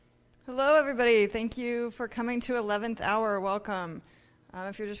Hello, everybody. Thank you for coming to 11th Hour. Welcome.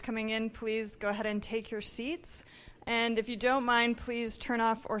 If you're just coming in, please go ahead and take your seats. And if you don't mind, please turn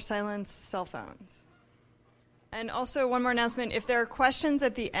off or silence cell phones. And also, one more announcement. If there are questions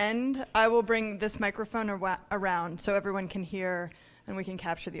at the end, I will bring this microphone around so everyone can hear and we can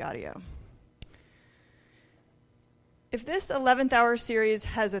capture the audio. If this 11th Hour series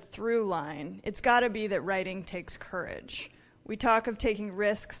has a through line, it's got to be that writing takes courage. We talk of taking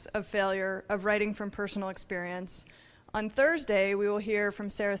risks, of failure, of writing from personal experience. On Thursday, we will hear from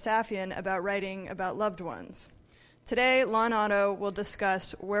Sarah Safian about writing about loved ones. Today, Lon Otto will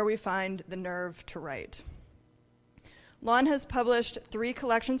discuss where we find the nerve to write. Lon has published 3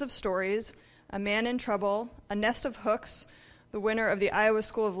 collections of stories, A Man in Trouble, A Nest of Hooks, the winner of the Iowa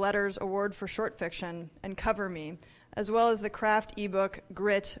School of Letters Award for Short Fiction, and Cover Me, as well as the craft ebook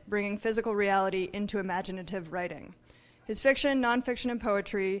Grit, bringing physical reality into imaginative writing. His fiction, nonfiction, and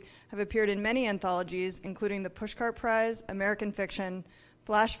poetry have appeared in many anthologies, including the Pushcart Prize, American Fiction,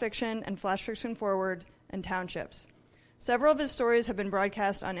 Flash Fiction, and Flash Fiction Forward, and Townships. Several of his stories have been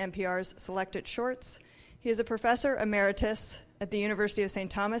broadcast on NPR's Selected Shorts. He is a professor emeritus at the University of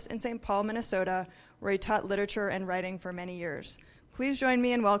St. Thomas in St. Paul, Minnesota, where he taught literature and writing for many years. Please join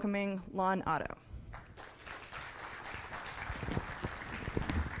me in welcoming Lon Otto.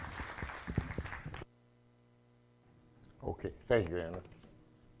 Okay, thank you, Anna.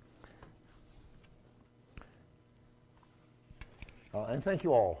 And thank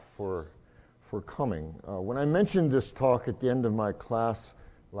you all for coming. When I mentioned this talk at the end of my class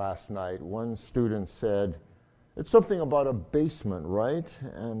last night, one student said, "It's something about a basement, right?"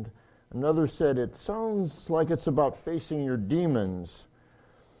 And another said, "It sounds like it's about facing your demons."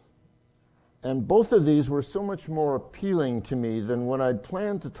 And both of these were so much more appealing to me than what I'd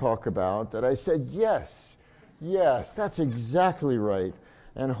planned to talk about that I said, yes, that's exactly right,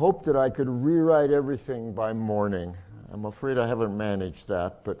 and hoped that I could rewrite everything by morning. I'm afraid I haven't managed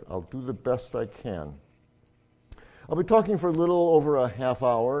that, but I'll do the best I can. I'll be talking for a little over a half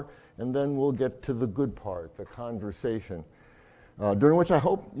hour, and then we'll get to the good part, the conversation, during which I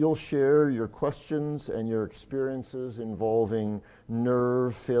hope you'll share your questions and your experiences involving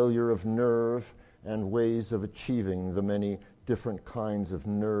nerve, failure of nerve, and ways of achieving the many different kinds of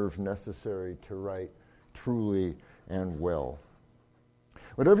nerve necessary to write truly and well.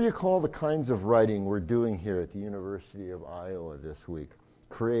 Whatever you call the kinds of writing we're doing here at the University of Iowa this week,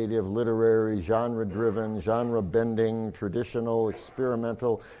 creative, literary, genre-driven, genre-bending, traditional,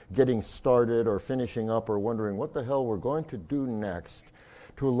 experimental, getting started or finishing up or wondering what the hell we're going to do next,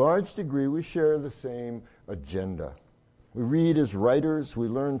 to a large degree we share the same agenda. We read as writers, we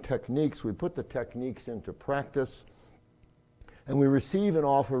learn techniques, we put the techniques into practice, and we receive and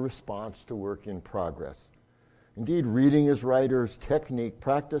offer response to work in progress. Indeed, reading as writers, technique,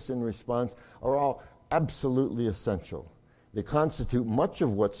 practice, and response are all absolutely essential. They constitute much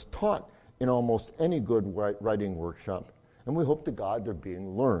of what's taught in almost any good writing workshop, and we hope to God they're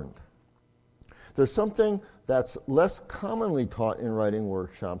being learned. There's something that's less commonly taught in writing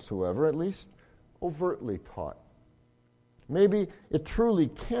workshops, however, at least overtly taught. Maybe it truly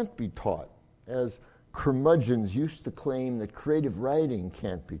can't be taught, as curmudgeons used to claim that creative writing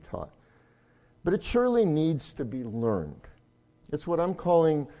can't be taught. But it surely needs to be learned. It's what I'm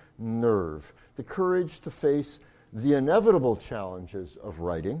calling nerve, the courage to face the inevitable challenges of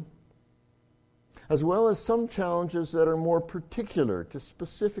writing, as well as some challenges that are more particular to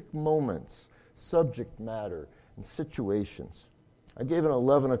specific moments, subject matter, and situations. I gave an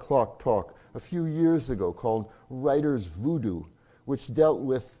 11 o'clock talk a few years ago called Writer's Voodoo, which dealt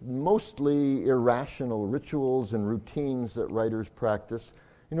with mostly irrational rituals and routines that writers practice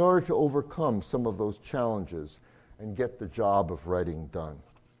in order to overcome some of those challenges and get the job of writing done.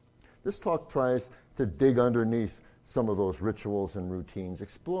 This talk tries to dig underneath some of those rituals and routines,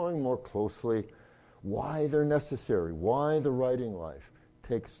 exploring more closely why they're necessary, why the writing life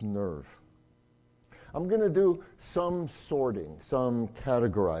takes nerve. I'm going to do some sorting, some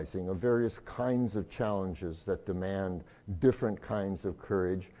categorizing of various kinds of challenges that demand different kinds of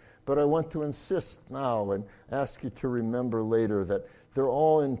courage, but I want to insist now and ask you to remember later that they're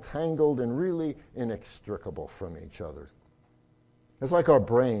all entangled and really inextricable from each other. It's like our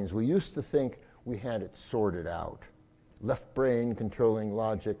brains. We used to think we had it sorted out. Left brain controlling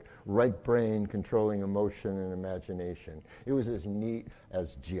logic, right brain controlling emotion and imagination. It was as neat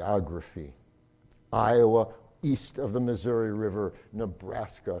as geography. Iowa east of the Missouri River,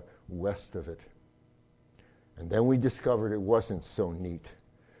 Nebraska west of it. And then we discovered it wasn't so neat,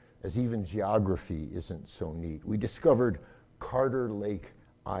 as even geography isn't so neat. We discovered Carter Lake,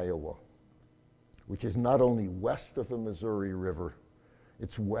 Iowa, which is not only west of the Missouri River,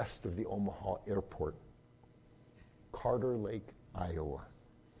 It's west of the Omaha airport. Carter Lake, Iowa.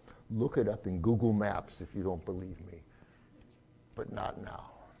 Look it up in Google Maps if you don't believe me, but not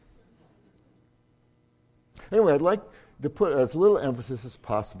now. Anyway, I'd like to put as little emphasis as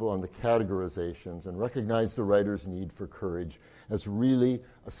possible on the categorizations and recognize the writer's need for courage as really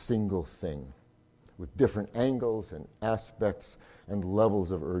a single thing, with different angles and aspects and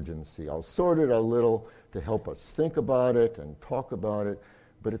levels of urgency. I'll sort it a little to help us think about it and talk about it,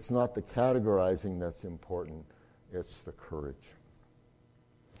 but it's not the categorizing that's important, it's the courage.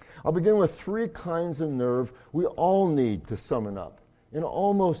 I'll begin with 3 kinds of nerve we all need to summon up in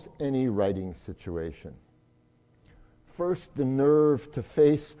almost any writing situation. First, the nerve to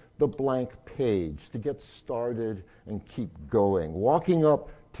face the blank page, to get started and keep going, walking up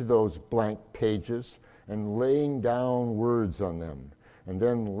to those blank pages and laying down words on them, and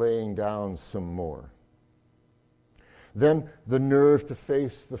then laying down some more. Then the nerve to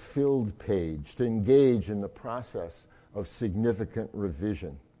face the filled page, to engage in the process of significant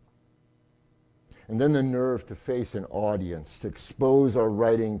revision. And then the nerve to face an audience, to expose our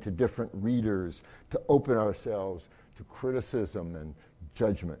writing to different readers, to open ourselves to criticism and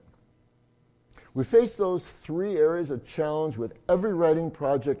judgment. We face those 3 areas of challenge with every writing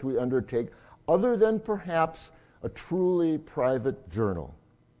project we undertake, other than perhaps a truly private journal.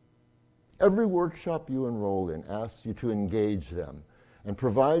 Every workshop you enroll in asks you to engage them and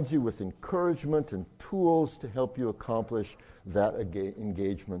provides you with encouragement and tools to help you accomplish that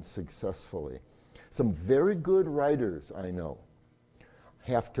engagement successfully. Some very good writers, I know,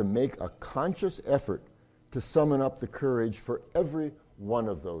 have to make a conscious effort to summon up the courage for every one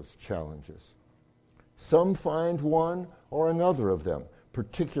of those challenges. Some find one or another of them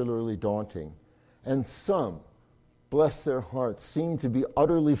particularly daunting, and some, bless their hearts, seem to be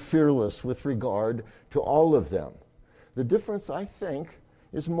utterly fearless with regard to all of them. The difference, I think,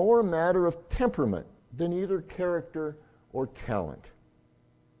 is more a matter of temperament than either character or talent.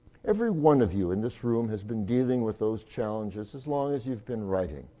 Every one of you in this room has been dealing with those challenges as long as you've been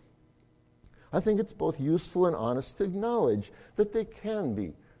writing. I think it's both useful and honest to acknowledge that they can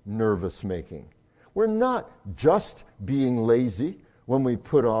be nervous-making. We're not just being lazy when we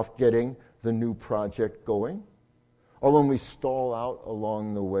put off getting the new project going, or when we stall out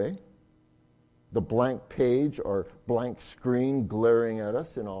along the way. The blank page or blank screen glaring at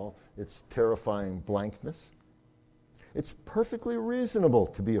us in all its terrifying blankness. It's perfectly reasonable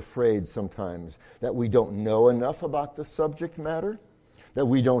to be afraid sometimes that we don't know enough about the subject matter, that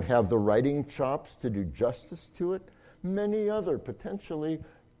we don't have the writing chops to do justice to it, many other potentially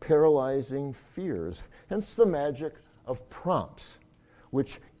paralyzing fears. Hence the magic of prompts,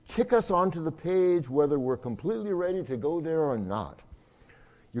 which kick us onto the page whether we're completely ready to go there or not.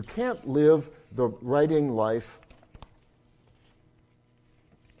 You can't live the writing life,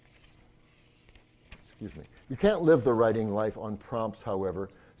 You can't live the writing life on prompts, however,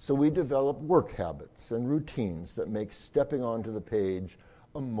 so we develop work habits and routines that make stepping onto the page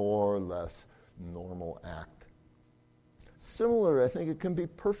a more or less normal act. Similar, I think it can be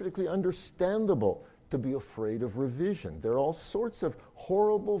perfectly understandable to be afraid of revision. There are all sorts of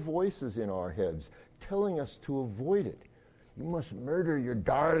horrible voices in our heads telling us to avoid it. You must murder your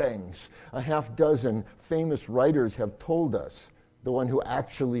darlings, a half dozen famous writers have told us. The one who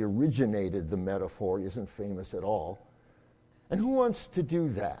actually originated the metaphor isn't famous at all. And who wants to do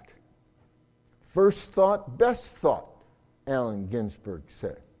that? First thought, best thought, Allen Ginsberg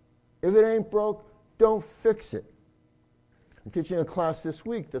said. If it ain't broke, don't fix it. I'm teaching a class this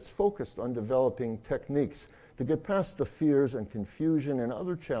week that's focused on developing techniques to get past the fears and confusion and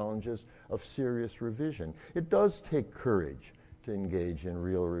other challenges of serious revision. It does take courage to engage in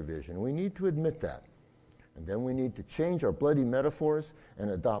real revision. We need to admit that. And then we need to change our bloody metaphors and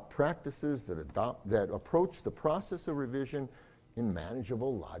adopt practices that approach the process of revision in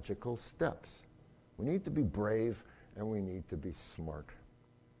manageable, logical steps. We need to be brave and we need to be smart.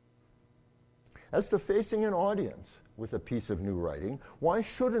 As to facing an audience with a piece of new writing, why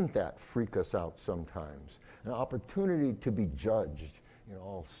shouldn't that freak us out sometimes? An opportunity to be judged in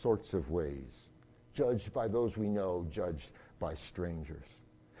all sorts of ways. Judged by those we know, judged by strangers.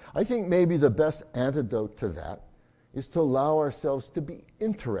 I think maybe the best antidote to that is to allow ourselves to be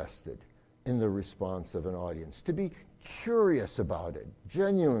interested in the response of an audience, to be curious about it,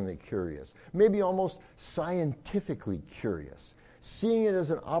 genuinely curious, maybe almost scientifically curious, seeing it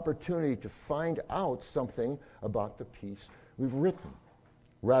as an opportunity to find out something about the piece we've written,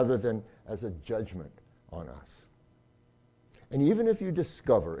 rather than as a judgment on us. And even if you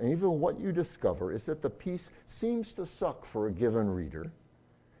discover, and even what you discover is that the piece seems to suck for a given reader,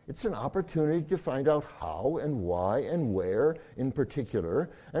 It's an opportunity to find out how and why and where in particular,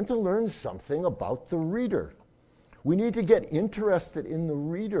 and to learn something about the reader. We need to get interested in the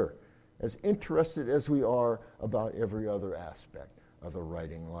reader, as interested as we are about every other aspect of the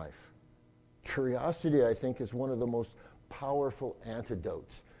writing life. Curiosity, I think, is one of the most powerful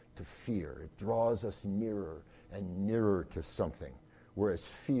antidotes to fear. It draws us nearer and nearer to something, whereas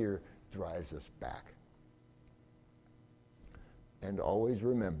fear drives us back. And always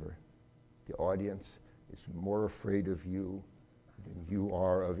remember, the audience is more afraid of you than you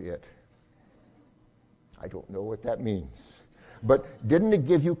are of it. I don't know what that means. But didn't it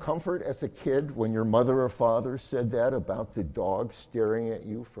give you comfort as a kid when your mother or father said that about the dog staring at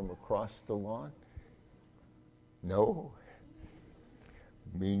you from across the lawn? No?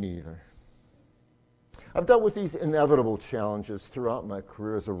 Me neither. I've dealt with these inevitable challenges throughout my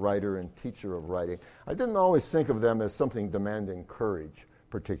career as a writer and teacher of writing. I didn't always think of them as something demanding courage,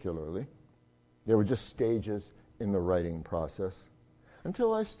 particularly. They were just stages in the writing process,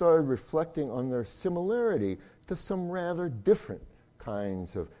 until I started reflecting on their similarity to some rather different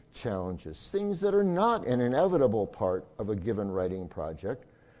kinds of challenges, things that are not an inevitable part of a given writing project,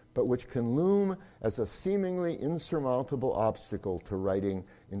 but which can loom as a seemingly insurmountable obstacle to writing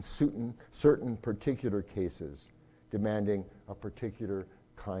in certain particular cases, demanding a particular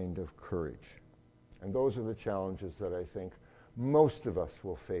kind of courage. And those are the challenges that I think most of us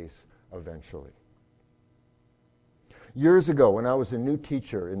will face eventually. Years ago, when I was a new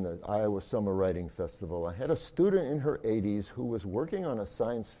teacher in the Iowa Summer Writing Festival, I had a student in her 80s who was working on a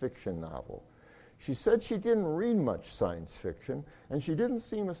science fiction novel. She said she didn't read much science fiction, and she didn't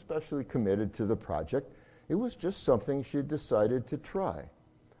seem especially committed to the project. It was just something she had decided to try,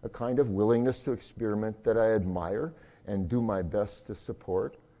 a kind of willingness to experiment that I admire and do my best to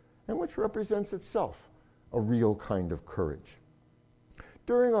support, and which represents itself a real kind of courage.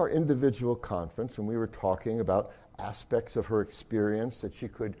 During our individual conference, when we were talking about aspects of her experience that she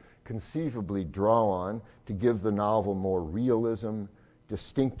could conceivably draw on to give the novel more realism,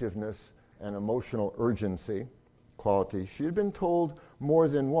 distinctiveness, and emotional urgency qualities, she had been told more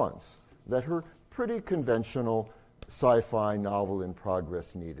than once that her pretty conventional sci-fi novel in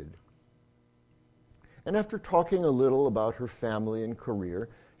progress needed. And after talking a little about her family and career,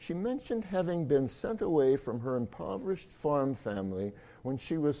 she mentioned having been sent away from her impoverished farm family when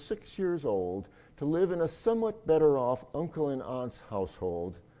she was 6 years old to live in a somewhat better off uncle and aunt's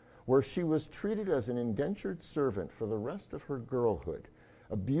household, where she was treated as an indentured servant for the rest of her girlhood,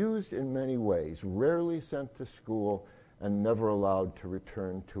 abused in many ways, rarely sent to school, and never allowed to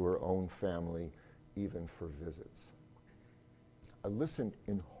return to her own family, even for visits. I listened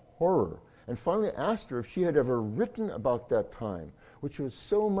in horror and finally asked her if she had ever written about that time, which was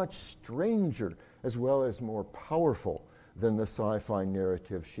so much stranger as well as more powerful than the sci-fi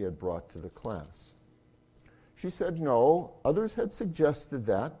narrative she had brought to the class. She said no, others had suggested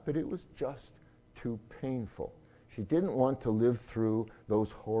that, but it was just too painful. She didn't want to live through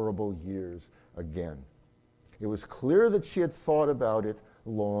those horrible years again. It was clear that she had thought about it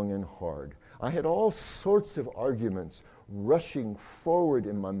long and hard. I had all sorts of arguments rushing forward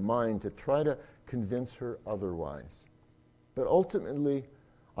in my mind to try to convince her otherwise. But ultimately,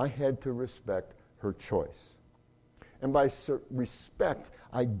 I had to respect her choice. And by respect,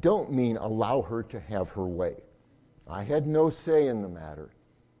 I don't mean allow her to have her way. I had no say in the matter.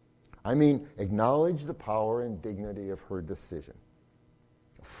 I mean acknowledge the power and dignity of her decision.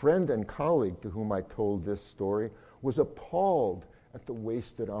 A friend and colleague to whom I told this story was appalled at the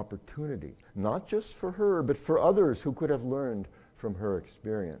wasted opportunity, not just for her, but for others who could have learned from her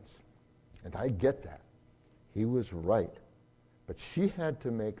experience. And I get that. He was right. But she had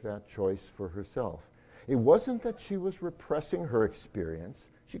to make that choice for herself. It wasn't that she was repressing her experience.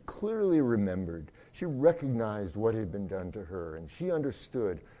 She clearly remembered. She recognized what had been done to her, and she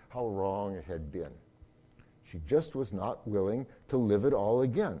understood how wrong it had been. She just was not willing to live it all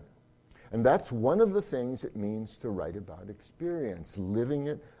again. And that's one of the things it means to write about experience, living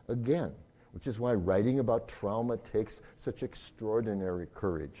it again, which is why writing about trauma takes such extraordinary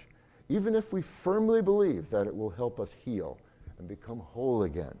courage, even if we firmly believe that it will help us heal and become whole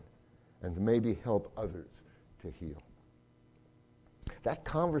again, and maybe help others to heal. That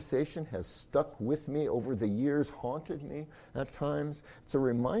conversation has stuck with me over the years, haunted me at times. It's a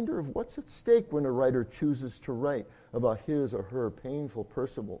reminder of what's at stake when a writer chooses to write about his or her painful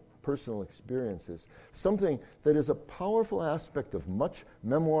personal experiences, something that is a powerful aspect of much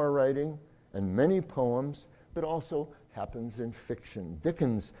memoir writing and many poems, but also happens in fiction.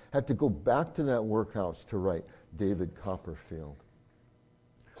 Dickens had to go back to that workhouse to write David Copperfield.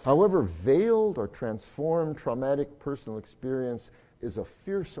 However veiled or transformed traumatic personal experience is a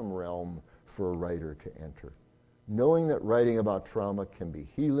fearsome realm for a writer to enter. Knowing that writing about trauma can be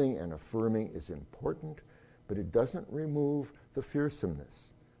healing and affirming is important, but it doesn't remove the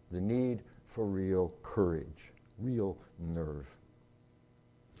fearsomeness, the need for real courage, real nerve.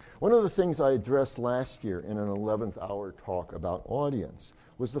 One of the things I addressed last year in an 11th hour talk about audience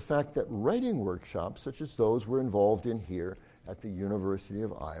was the fact that writing workshops, such as those we're involved in here at the University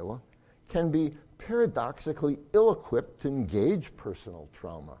of Iowa, can be paradoxically ill-equipped to engage personal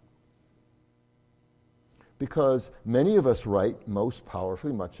trauma. Because many of us write most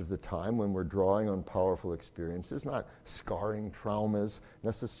powerfully much of the time when we're drawing on powerful experiences, not scarring traumas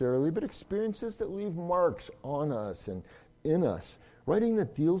necessarily, but experiences that leave marks on us and in us. Writing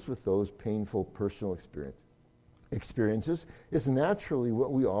that deals with those painful personal experiences is naturally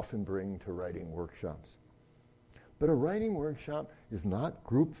what we often bring to writing workshops. But a writing workshop is not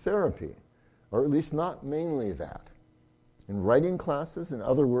group therapy, or at least not mainly that. In writing classes and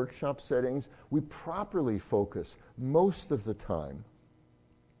other workshop settings, we properly focus most of the time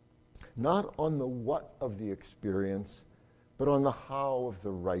not on the what of the experience, but on the how of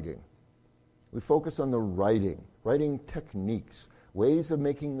the writing. We focus on the writing techniques, ways of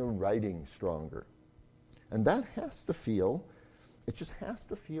making the writing stronger. And that has to feel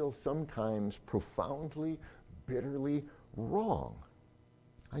sometimes profoundly, bitterly wrong.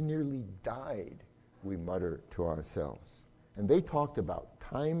 I nearly died, we mutter to ourselves. And they talked about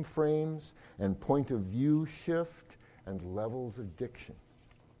time frames and point of view shift and levels of diction.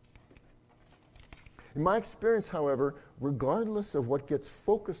 In my experience, however, regardless of what gets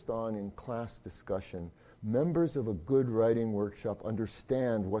focused on in class discussion, members of a good writing workshop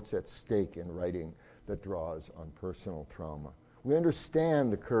understand what's at stake in writing that draws on personal trauma. We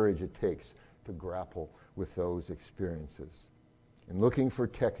understand the courage it takes to grapple with those experiences. In looking for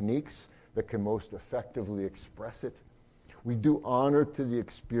techniques that can most effectively express it, we do honor to the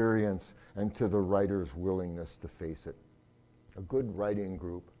experience and to the writer's willingness to face it. A good writing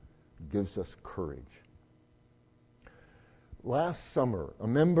group gives us courage. Last summer, a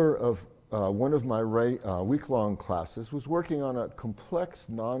member of one of my week-long classes was working on a complex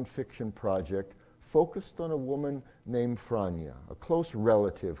nonfiction project focused on a woman named Franja, a close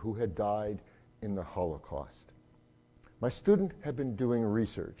relative who had died in the Holocaust. My student had been doing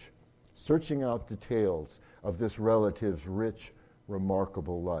research, searching out details of this relative's rich,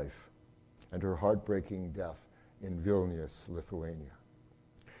 remarkable life and her heartbreaking death in Vilnius, Lithuania.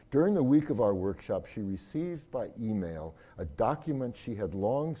 During the week of our workshop, she received by email a document she had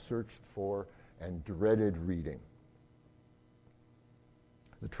long searched for and dreaded reading.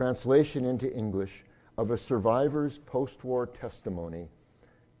 The translation into English of a survivor's post-war testimony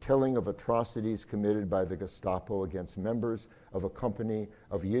telling of atrocities committed by the Gestapo against members of a company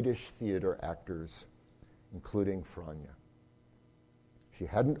of Yiddish theater actors, including Franja. She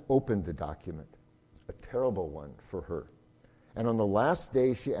hadn't opened the document, a terrible one for her. And on the last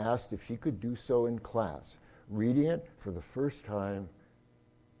day, she asked if she could do so in class, reading it for the first time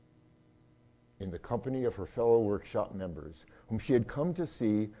in the company of her fellow workshop members, whom she had come to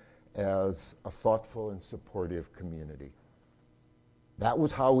see as a thoughtful and supportive community. That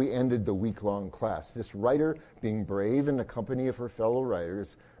was how we ended the week-long class. This writer being brave in the company of her fellow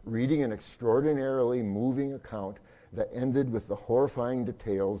writers, reading an extraordinarily moving account that ended with the horrifying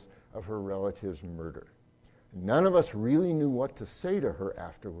details of her relative's murder. None of us really knew what to say to her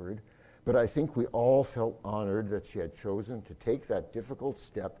afterward, but I think we all felt honored that she had chosen to take that difficult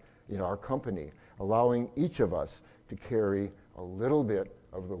step in our company, allowing each of us to carry a little bit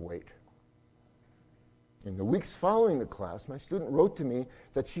of the weight. In the weeks following the class, my student wrote to me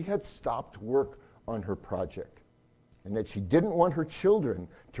that she had stopped work on her project and that she didn't want her children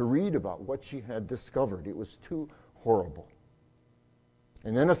to read about what she had discovered. It was too horrible.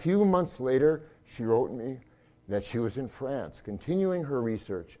 And then a few months later, she wrote me that she was in France, continuing her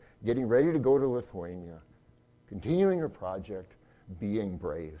research, getting ready to go to Lithuania, continuing her project, being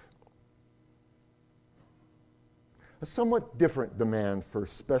brave. A somewhat different demand for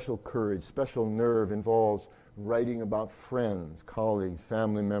special courage, special nerve involves writing about friends, colleagues,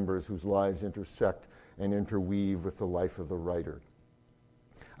 family members whose lives intersect and interweave with the life of the writer.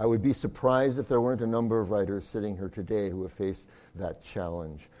 I would be surprised if there weren't a number of writers sitting here today who have faced that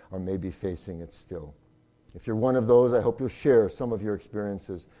challenge or may be facing it still. If you're one of those, I hope you'll share some of your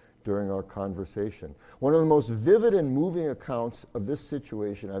experiences during our conversation. One of the most vivid and moving accounts of this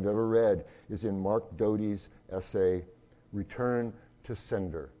situation I've ever read is in Mark Doty's essay, Return to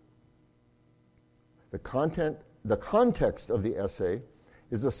Sender. The context of the essay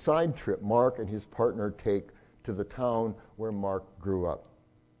is a side trip Mark and his partner take to the town where Mark grew up.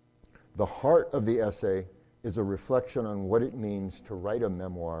 The heart of the essay is a reflection on what it means to write a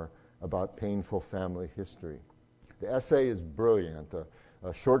memoir about painful family history. The essay is brilliant,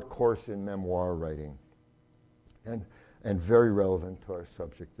 a short course in memoir writing, and very relevant to our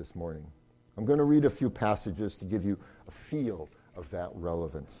subject this morning. I'm going to read a few passages to give you a feel of that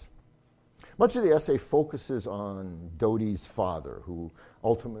relevance. Much of the essay focuses on Dodie's father, who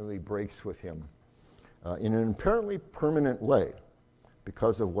ultimately breaks with him in an apparently permanent way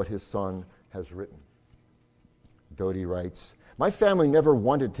because of what his son has written. Dodie writes, "My family never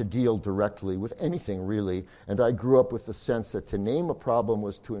wanted to deal directly with anything, really, and I grew up with the sense that to name a problem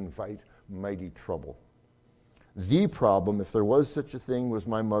was to invite mighty trouble. The problem, if there was such a thing, was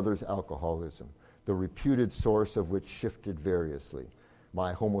my mother's alcoholism, the reputed source of which shifted variously.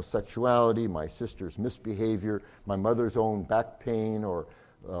 My homosexuality, my sister's misbehavior, my mother's own back pain or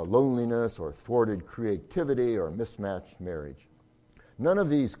loneliness or thwarted creativity or mismatched marriage. None of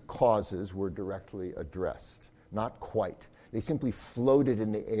these causes were directly addressed, not quite. They simply floated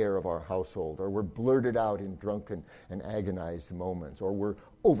in the air of our household, or were blurted out in drunken and agonized moments, or were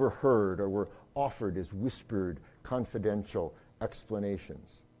overheard, or were offered as whispered, confidential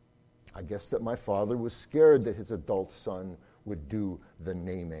explanations. I guess that my father was scared that his adult son would do the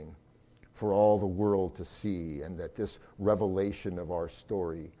naming for all the world to see, and that this revelation of our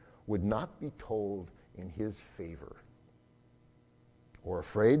story would not be told in his favor. Or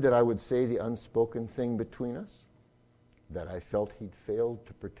afraid that I would say the unspoken thing between us, that I felt he'd failed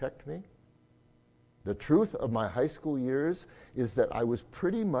to protect me. The truth of my high school years is that I was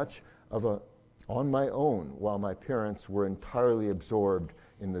pretty much on my own while my parents were entirely absorbed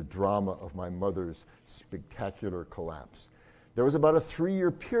in the drama of my mother's spectacular collapse. There was about a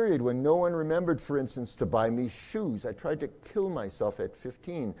 3-year period when no one remembered, for instance, to buy me shoes. I tried to kill myself at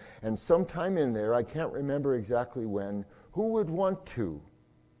 15, and sometime in there, I can't remember exactly when, who would want to?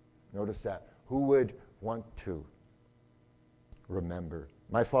 Notice that. Who would want to remember?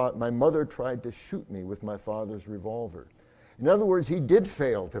 My mother tried to shoot me with my father's revolver. In other words, he did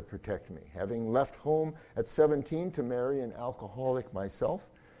fail to protect me. Having left home at 17 to marry an alcoholic myself,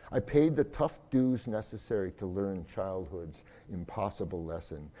 I paid the tough dues necessary to learn childhood's impossible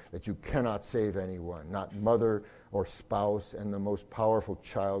lesson that you cannot save anyone, not mother or spouse, and the most powerful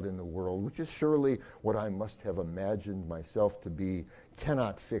child in the world, which is surely what I must have imagined myself to be,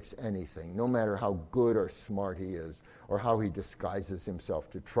 cannot fix anything, no matter how good or smart he is, or how he disguises himself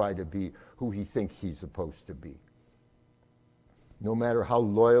to try to be who he thinks he's supposed to be. No matter how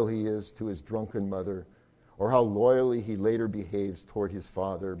loyal he is to his drunken mother, or how loyally he later behaves toward his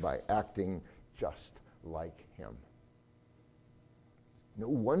father by acting just like him. No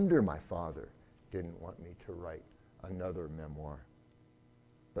wonder my father didn't want me to write another memoir.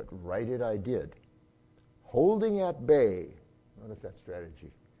 But write it I did, holding at bay, notice that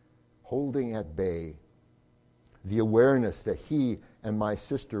strategy, holding at bay the awareness that he and my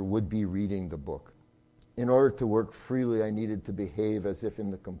sister would be reading the book. In order to work freely, I needed to behave as if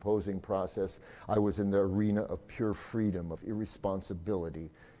in the composing process I was in the arena of pure freedom, of irresponsibility.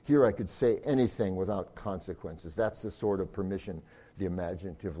 Here I could say anything without consequences. That's the sort of permission the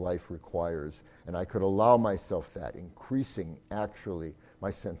imaginative life requires. And I could allow myself that, increasing, actually, my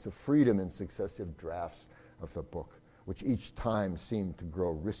sense of freedom in successive drafts of the book, which each time seemed to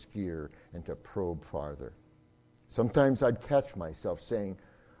grow riskier and to probe farther. Sometimes I'd catch myself saying,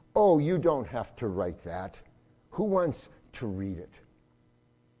 "Oh, you don't have to write that. Who wants to read it?"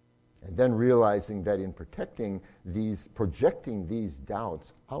 And then realizing that in projecting these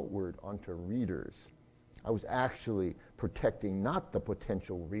doubts outward onto readers, I was actually protecting not the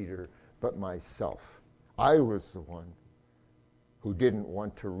potential reader, but myself. I was the one who didn't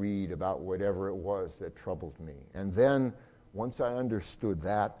want to read about whatever it was that troubled me. And then, once I understood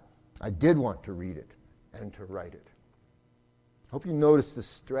that, I did want to read it and to write it. I hope you notice the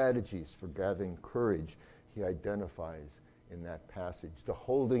strategies for gathering courage he identifies in that passage. The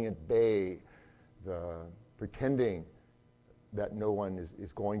holding at bay, the pretending that no one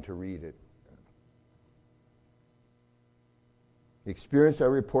is going to read it. The experience I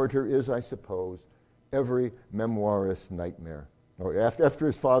report here is, I suppose, every memoirist's nightmare. After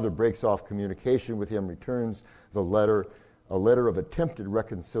his father breaks off communication with him, returns a letter of attempted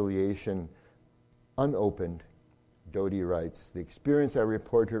reconciliation, unopened, Dodie writes, "The experience I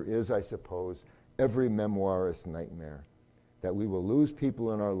report here is, I suppose, every memoirist's nightmare, that we will lose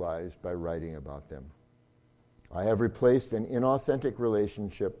people in our lives by writing about them. I have replaced an inauthentic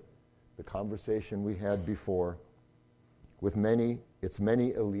relationship, the conversation we had before, with its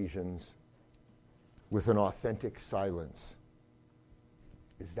many elisions, with an authentic silence."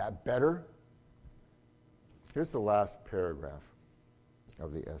 Is that better? Here's the last paragraph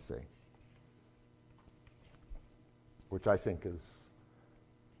of the essay. which I think is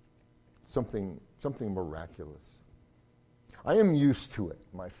something miraculous. I am used to it,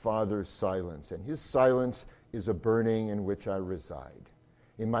 my father's silence, and his silence is a burning in which I reside.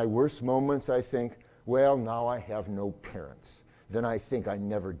 In my worst moments, I think, well, now I have no parents. Then I think I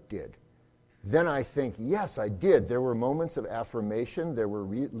never did. Then I think, yes, I did. There were moments of affirmation. There were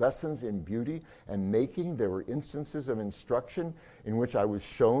lessons in beauty and making. There were instances of instruction in which I was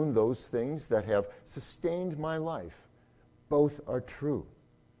shown those things that have sustained my life. Both are true.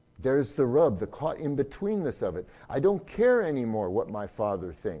 There's the rub, the caught in betweenness of it. I don't care anymore what my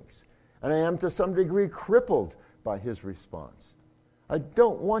father thinks. And I am to some degree crippled by his response. I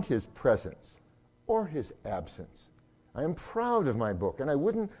don't want his presence or his absence. I am proud of my book, and I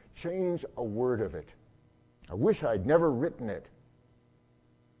wouldn't change a word of it. I wish I'd never written it.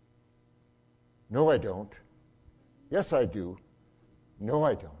 No, I don't. Yes, I do. No,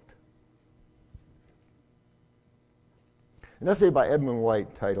 I don't. An essay by Edmund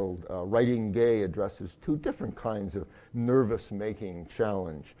White titled Writing Gay addresses two different kinds of nervous-making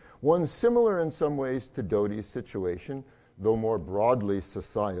challenge. One similar in some ways to Doty's situation, though more broadly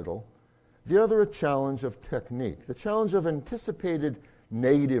societal. The other a challenge of technique. The challenge of anticipated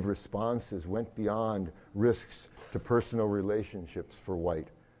negative responses went beyond risks to personal relationships for White,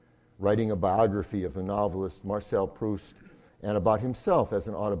 writing a biography of the novelist Marcel Proust and about himself as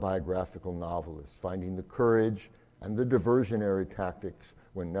an autobiographical novelist, finding the courage and the diversionary tactics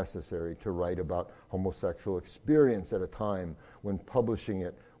when necessary to write about homosexual experience at a time when publishing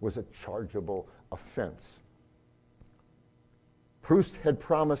it was a chargeable offense. Proust had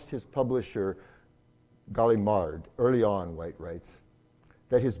promised his publisher, Gallimard, early on, White writes,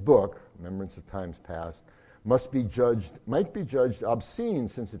 that his book, Remembrance of Times Past, might be judged obscene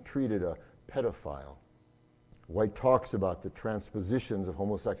since it treated a pedophile. White talks about the transpositions of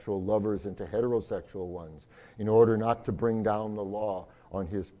homosexual lovers into heterosexual ones in order not to bring down the law on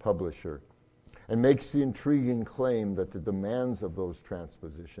his publisher, and makes the intriguing claim that the demands of those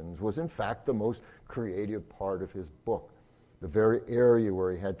transpositions was in fact the most creative part of his book, the very area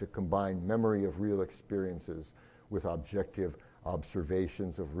where he had to combine memory of real experiences with objective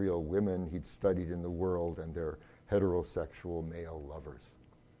observations of real women he'd studied in the world and their heterosexual male lovers.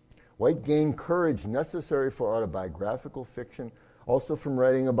 White gained courage necessary for autobiographical fiction, also from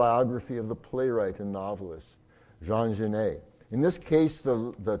writing a biography of the playwright and novelist Jean Genet. In this case,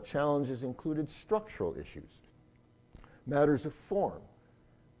 the challenges included structural issues, matters of form,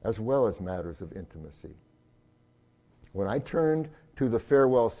 as well as matters of intimacy. When I turned to the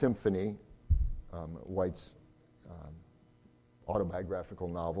Farewell Symphony, White's autobiographical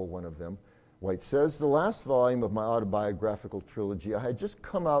novel, one of them, White says, the last volume of my autobiographical trilogy, I had just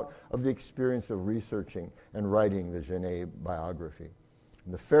come out of the experience of researching and writing the Genet biography.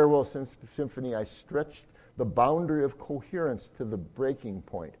 In the Farewell Symphony, I stretched the boundary of coherence to the breaking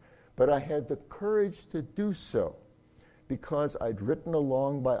point, but I had the courage to do so because I'd written a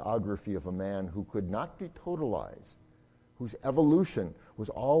long biography of a man who could not be totalized, whose evolution was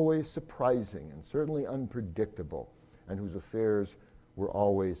always surprising and certainly unpredictable, and whose affairs were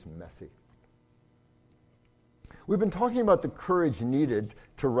always messy. We've been talking about the courage needed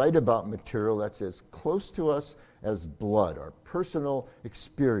to write about material that's as close to us as blood, our personal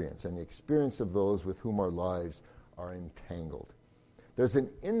experience and the experience of those with whom our lives are entangled. There's an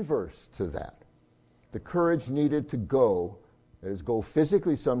inverse to that. The courage needed to go, that is, go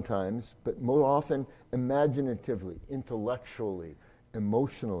physically sometimes, but more often imaginatively, intellectually,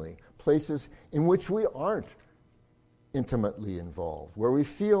 emotionally, places in which we aren't intimately involved, where we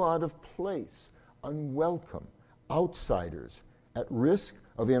feel out of place, unwelcome, outsiders, at risk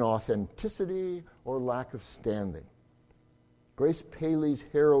of inauthenticity or lack of standing. Grace Paley's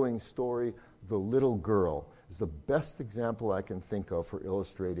harrowing story, The Little Girl, is the best example I can think of for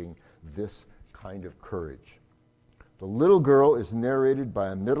illustrating this kind of courage. The Little Girl is narrated by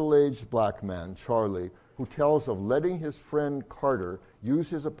a middle-aged black man, Charlie, who tells of letting his friend Carter use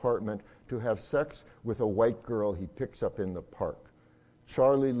his apartment to have sex with a white girl he picks up in the park.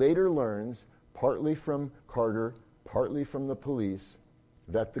 Charlie later learns, partly from Carter, partly from the police,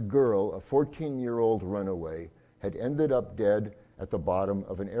 that the girl, a 14-year-old runaway, had ended up dead at the bottom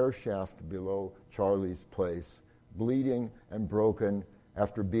of an air shaft below Charlie's place, bleeding and broken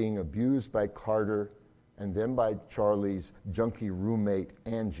after being abused by Carter and then by Charlie's junkie roommate,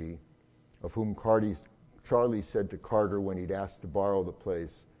 Angie, of whom Charlie said to Carter when he'd asked to borrow the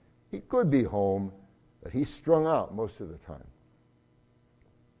place, he could be home, but he's strung out most of the time.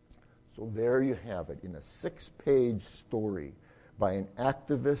 So there you have it in a 6-page story by an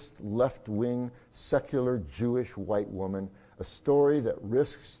activist, left-wing, secular Jewish white woman, a story that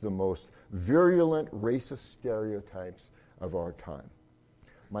risks the most virulent racist stereotypes of our time.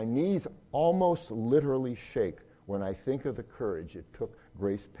 My knees almost literally shake when I think of the courage it took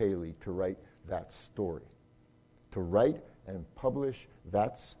Grace Paley to write that story. To write and publish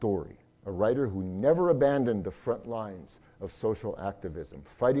that story. A writer who never abandoned the front lines of social activism,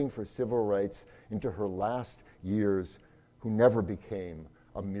 fighting for civil rights into her last years, who never became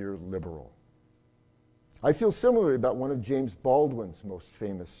a mere liberal. I feel similarly about one of James Baldwin's most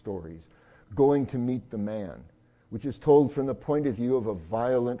famous stories, Going to Meet the Man, which is told from the point of view of a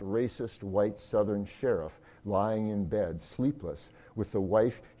violent, racist white Southern sheriff lying in bed, sleepless, with the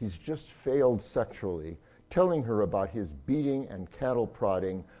wife he's just failed sexually, telling her about his beating and cattle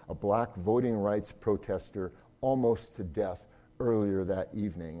prodding a black voting rights protester almost to death earlier that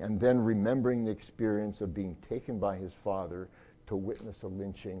evening, and then remembering the experience of being taken by his father to witness a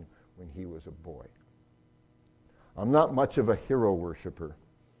lynching when he was a boy. I'm not much of a hero worshiper,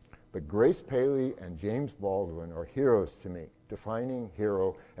 but Grace Paley and James Baldwin are heroes to me, defining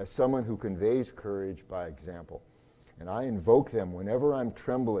hero as someone who conveys courage by example. And I invoke them whenever I'm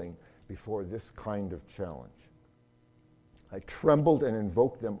trembling before this kind of challenge. I trembled and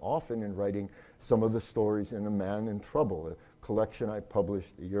invoked them often in writing some of the stories in A Man in Trouble, a collection I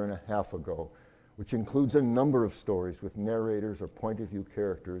published a year and a half ago, which includes a number of stories with narrators or point-of-view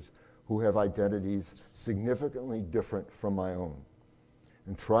characters who have identities significantly different from my own,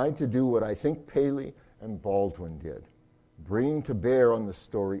 and tried to do what I think Paley and Baldwin did, bringing to bear on the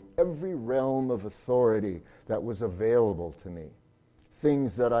story every realm of authority that was available to me,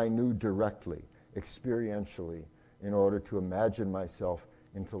 things that I knew directly, experientially, in order to imagine myself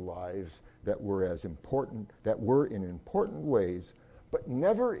into lives that were in important ways, but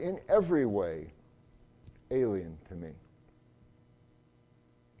never in every way alien to me.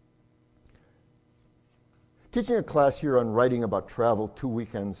 Teaching a class here on writing about travel 2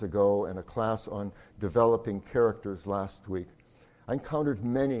 weekends ago and a class on developing characters last week, I encountered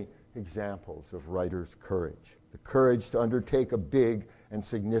many examples of writers' courage. The courage to undertake a big and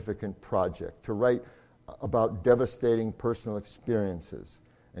significant project, to write about devastating personal experiences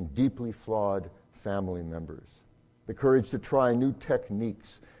and deeply flawed family members. The courage to try new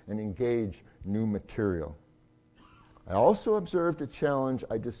techniques and engage new material. I also observed a challenge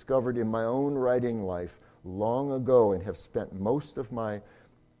I discovered in my own writing life long ago and have spent most of my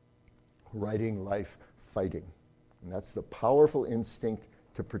writing life fighting. And that's the powerful instinct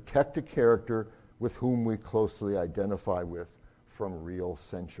to protect a character with whom we closely identify with from real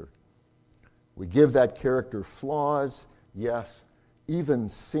censure. We give that character flaws, yes, even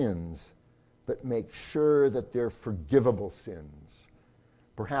sins, but make sure that they're forgivable sins,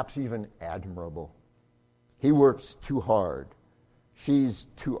 perhaps even admirable. He works too hard. She's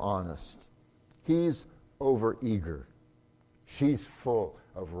too honest. He's overeager. She's full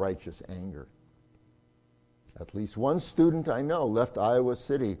of righteous anger. At least one student I know left Iowa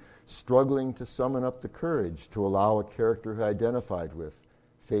City struggling to summon up the courage to allow a character he identified with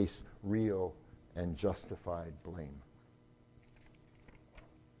face real and justified blame.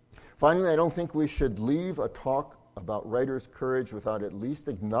 Finally, I don't think we should leave a talk about writers' courage without at least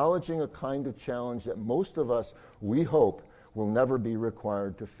acknowledging a kind of challenge that most of us, we hope, will never be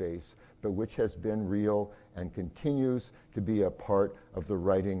required to face, but which has been real and continues to be a part of the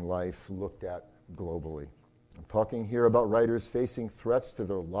writing life looked at globally. I'm talking here about writers facing threats to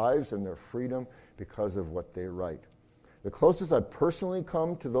their lives and their freedom because of what they write. The closest I've personally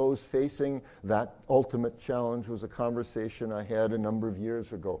come to those facing that ultimate challenge was a conversation I had a number of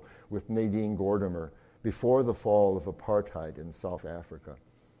years ago with Nadine Gordimer before the fall of apartheid in South Africa.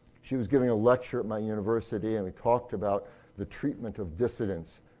 She was giving a lecture at my university, and we talked about the treatment of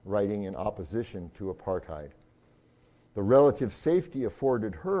dissidents writing in opposition to apartheid. The relative safety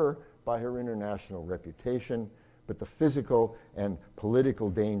afforded her by her international reputation, but the physical and political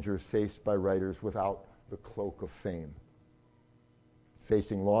dangers faced by writers without the cloak of fame.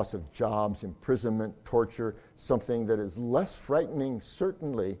 Facing loss of jobs, imprisonment, torture, something that is less frightening,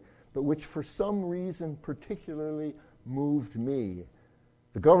 certainly, but which for some reason particularly moved me.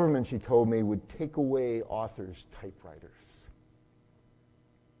 The government, she told me, would take away authors' typewriters.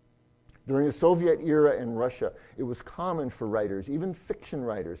 During the Soviet era in Russia, it was common for writers, even fiction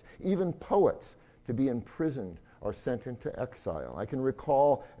writers, even poets, to be imprisoned or sent into exile. I can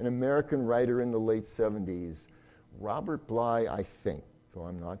recall an American writer in the late 70s, Robert Bly, I think, though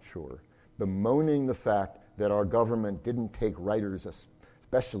I'm not sure, bemoaning the fact that our government didn't take writers,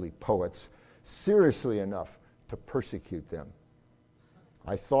 especially poets, seriously enough to persecute them.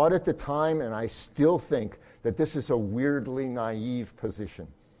 I thought at the time, and I still think, that this is a weirdly naive position.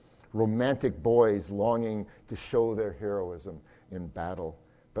 romantic boys longing to show their heroism in battle.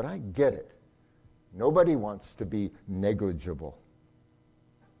 But I get it. Nobody wants to be negligible.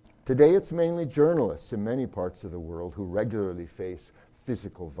 Today it's mainly journalists in many parts of the world who regularly face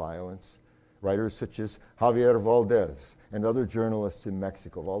physical violence. Writers such as Javier Valdez and other journalists in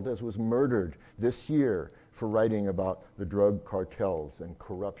Mexico. Valdez was murdered this year for writing about the drug cartels and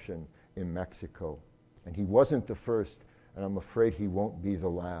corruption in Mexico. And he wasn't the first, and I'm afraid he won't be the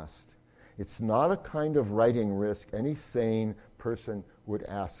last. It's not a kind of writing risk any sane person would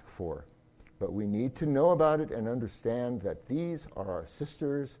ask for. But we need to know about it and understand that these are our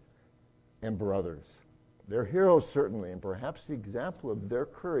sisters and brothers. They're heroes, certainly, and perhaps the example of their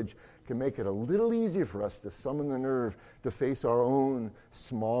courage can make it a little easier for us to summon the nerve to face our own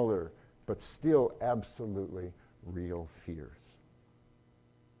smaller, but still absolutely real fears.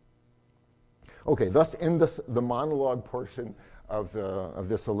 Okay, thus endeth the monologue portion of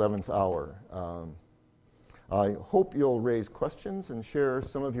this 11th hour. I hope you'll raise questions and share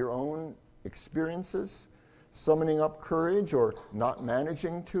some of your own experiences, summoning up courage or not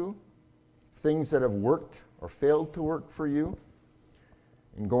managing to, things that have worked or failed to work for you,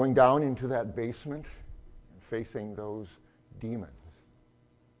 and going down into that basement and facing those demons.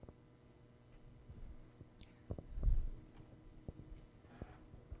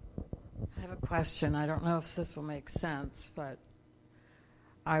 I have a question. I don't know if this will make sense, but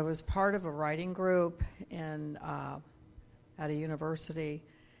I was part of a writing group at a university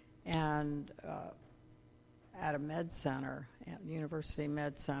and at a med center, at University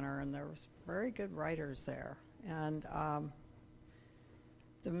Med Center, and there was very good writers there. And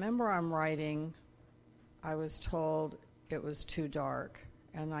the member I'm writing, I was told it was too dark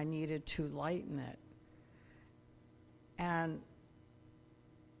and I needed to lighten it. And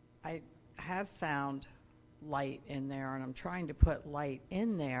I have found light in there, and I'm trying to put light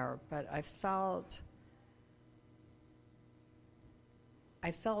in there, but I felt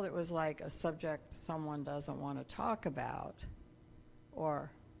it was like a subject someone doesn't want to talk about,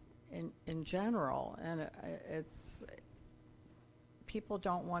 or in general, and it's people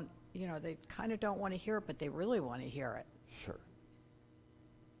don't want, they kind of don't want to hear it, but they really want to hear it. Sure.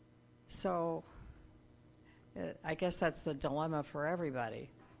 So I guess that's the dilemma for everybody.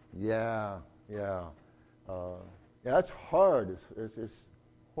 Yeah. It's hard. It's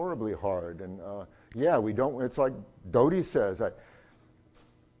horribly hard, and we don't. It's like Dodie says,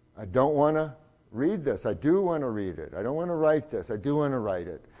 I don't want to read this. I do want to read it. I don't want to write this. I do want to write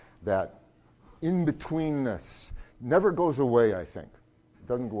it. That in-betweenness never goes away, I think. It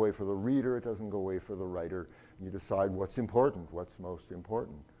doesn't go away for the reader. It doesn't go away for the writer. You decide what's important, what's most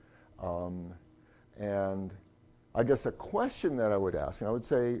important. And I guess a question that I would ask, and I would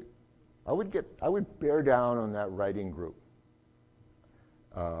say, I would bear down on that writing group,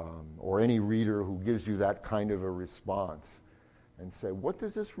 or any reader who gives you that kind of a response, and say, what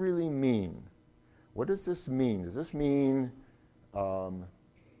does this really mean? What does this mean? Does this mean,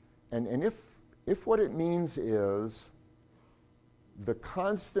 and if what it means is the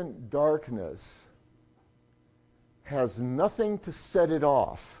constant darkness has nothing to set it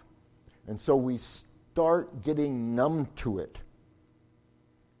off, and so we start getting numb to it,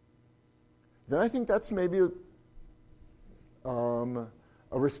 then I think that's maybe a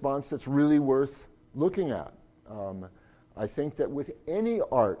response that's really worth looking at. I think that with any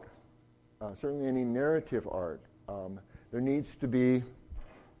art, certainly any narrative art, there needs to be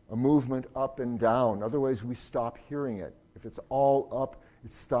a movement up and down. Otherwise, we stop hearing it. If it's all up,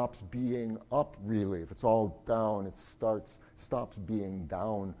 it stops being up, really. If it's all down, it stops being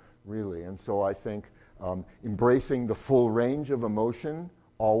down, really. And so I think embracing the full range of emotion,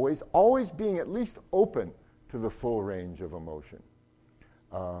 always being at least open to the full range of emotion,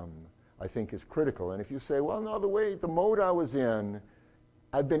 I think is critical. And if you say, well, no, the mode I was in,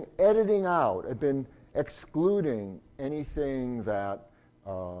 I've been editing out, I've been excluding anything that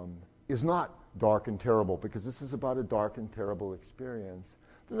is not dark and terrible, because this is about a dark and terrible experience,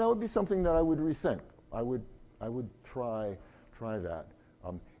 then that would be something that I would rethink. I would try that.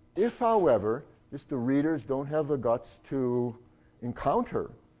 If, however, just the readers don't have the guts to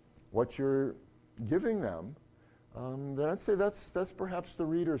encounter what you're giving them, then I'd say that's perhaps the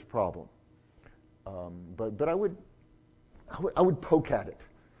reader's problem. But I would poke at it.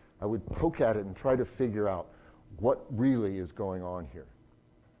 I would poke at it and try to figure out what really is going on here.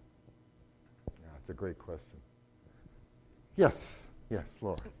 Yeah, it's a great question. Yes,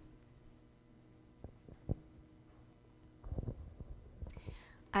 Laura.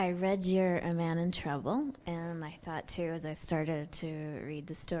 I read your A Man in Trouble, and I thought, too, as I started to read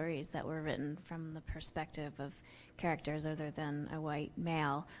the stories that were written from the perspective of characters other than a white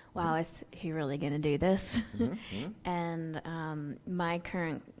male. Wow, is he really going to do this? And my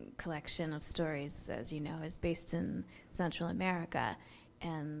current collection of stories, as you know, is based in Central America.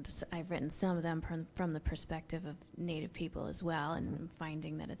 And I've written some of them from the perspective of Native people as well, and I'm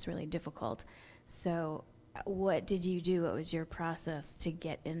finding that it's really difficult. So what did you do? What was your process to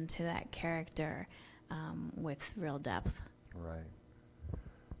get into that character with real depth? Right.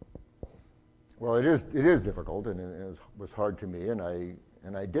 Well, it is difficult, and it was hard to me, and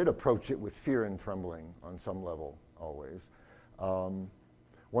I did approach it with fear and trembling on some level always.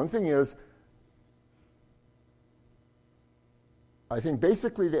 One thing is, I think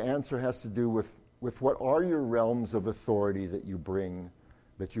basically the answer has to do with what are your realms of authority that you bring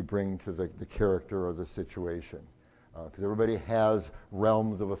to the character or the situation. Because everybody has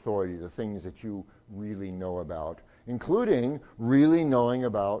realms of authority, the things that you really know about, including really knowing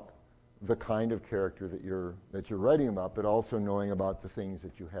about the kind of character that you're writing about, but also knowing about the things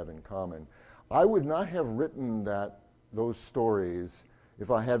that you have in common. I would not have written those stories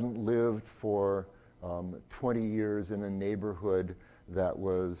if I hadn't lived for 20 years in a neighborhood that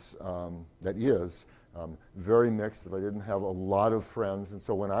is very mixed, if I didn't have a lot of friends. And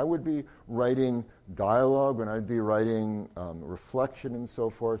so when I would be writing dialogue, when I'd be writing reflection and so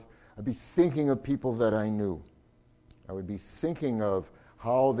forth, I'd be thinking of people that I knew. I would be thinking of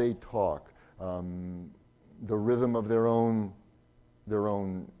how they talk, the rhythm of their own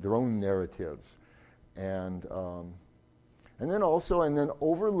narratives, and then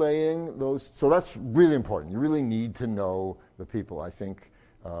overlaying those. So that's really important. You really need to know the people. I think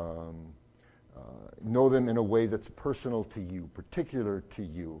know them in a way that's personal to you, particular to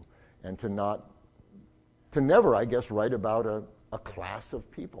you, and to never, I guess, write about a class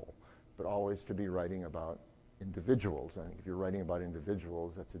of people, but always to be writing about individuals. I think if you're writing about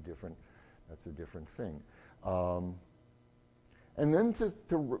individuals, that's a different thing. And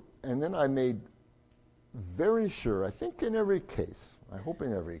then I made very sure, I think in every case, I hope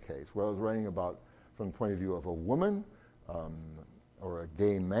in every case, where I was writing about from the point of view of a woman, or a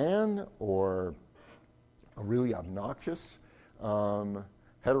gay man, or a really obnoxious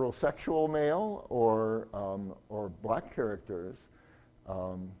heterosexual male, or black characters.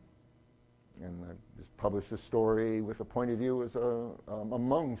 And I just published a story with a point of view as a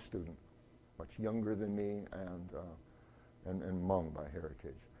Hmong student, much younger than me, and Hmong by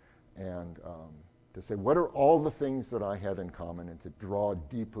heritage. And to say, what are all the things that I have in common, and to draw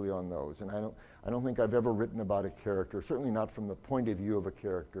deeply on those. And I don't think I've ever written about a character, certainly not from the point of view of a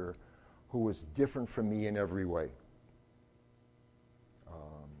character, who was different from me in every way.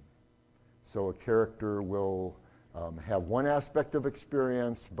 So a character will have one aspect of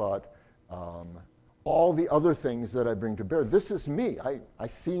experience, but all the other things that I bring to bear. This is me. I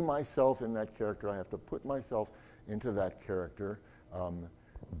see myself in that character. I have to put myself into that character.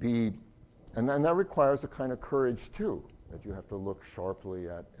 And that requires a kind of courage, too, that you have to look sharply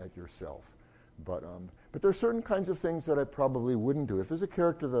at yourself. But there are certain kinds of things that I probably wouldn't do. If there's a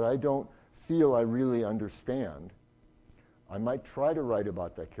character that I don't feel I really understand, I might try to write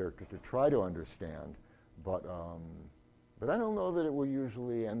about that character to try to understand, but I don't know that it will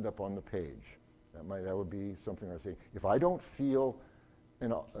usually end up on the page. That would be something I say. If I don't feel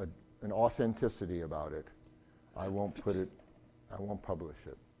an authenticity about it, I won't publish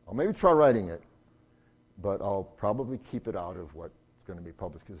it. I'll maybe try writing it, but I'll probably keep it out of what's going to be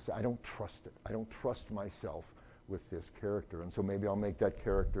published because I don't trust it. I don't trust myself with this character, and so maybe I'll make that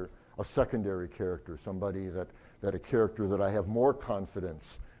character a secondary character, somebody that a character that I have more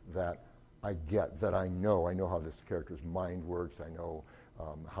confidence that I get, that I know how this character's mind works. I know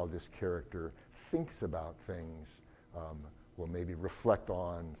how this character thinks about things. Will maybe reflect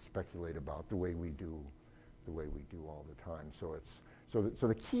on, speculate about the way we do all the time. So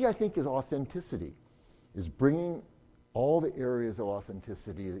the key, I think, is authenticity, is bringing all the areas of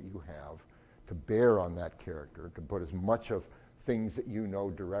authenticity that you have to bear on that character, to put as much of things that you know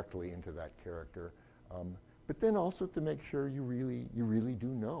directly into that character, but then also to make sure you really do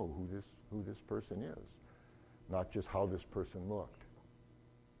know who this person is, not just how this person looked.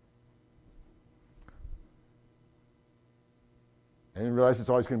 And then realize it's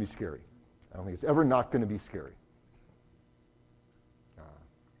always going to be scary. I don't think it's ever not going to be scary.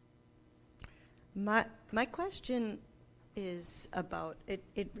 My question is about,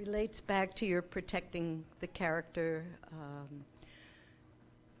 it relates back to your protecting the character,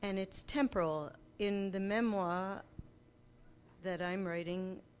 and it's temporal. In the memoir that I'm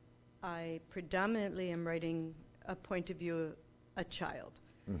writing, I predominantly am writing a point of view of a child,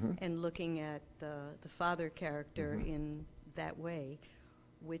 and looking at the father character in that way,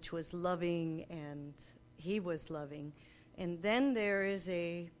 which was loving, and he was loving. And then there is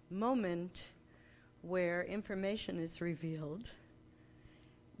a moment where information is revealed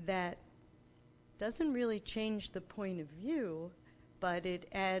that doesn't really change the point of view, but it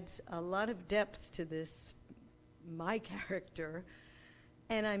adds a lot of depth to this, my character,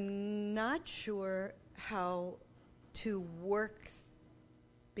 and I'm not sure how to work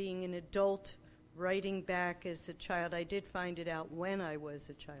being an adult writing back as a child. I did find it out when I was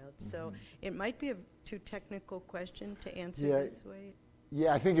a child, so it might be a too technical question to answer this way.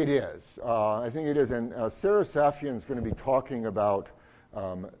 Yeah, I think it is. And Sarah Safian's going to be talking about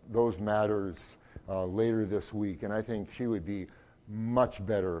those matters later this week, and I think she would be much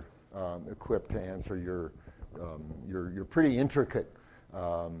better equipped to answer your pretty intricate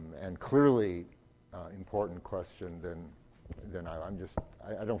and clearly important question than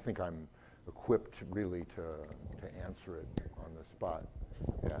I don't think I'm equipped really to answer it on the spot.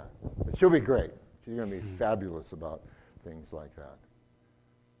 Yeah, but she'll be great. She's going to be fabulous about things like that.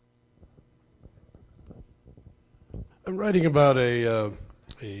 I'm writing about a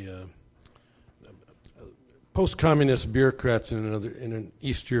post-communist bureaucrats in an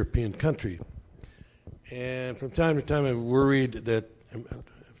East European country, and from time to time I'm worried that,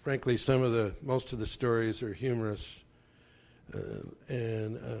 frankly, most of the stories are humorous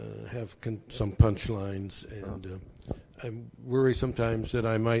and have some punchlines, and I worry sometimes that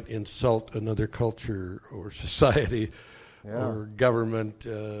I might insult another culture or society or government.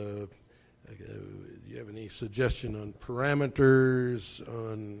 Do you have any suggestion on parameters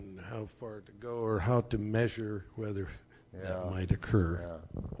on how far to go or how to measure whether that might occur? Yeah.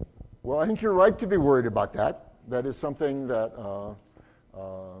 Well, I think you're right to be worried about that. That is something that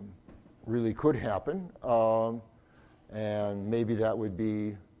really could happen, and maybe that would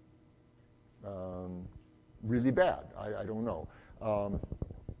be really bad. I don't know.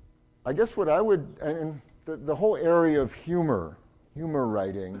 I guess what I would, and the whole area of humor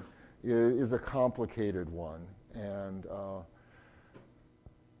writing is a complicated one, and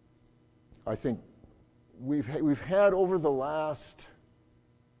I think we've had over the last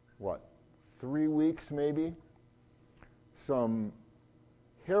 3 weeks maybe some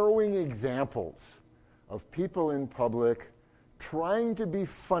harrowing examples of people in public trying to be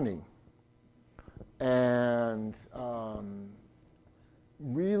funny and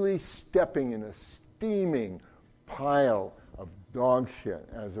really stepping in a steaming pile of dog shit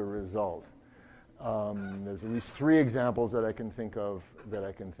as a result. There's at least 3 examples that I can think of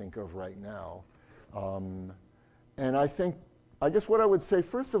right now. And I guess what I would say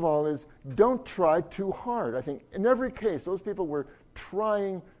first of all is don't try too hard. I think in every case those people were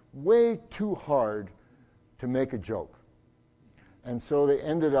trying way too hard to make a joke. And so they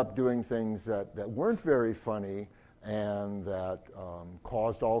ended up doing things that weren't very funny and that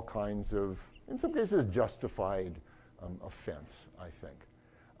caused all kinds of, in some cases, justified offense, I think.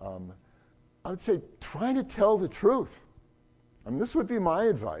 I would say try to tell the truth. I mean, this would be my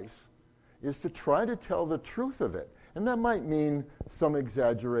advice, is to try to tell the truth of it. And that might mean some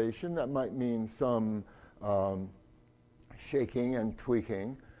exaggeration, that might mean some shaking and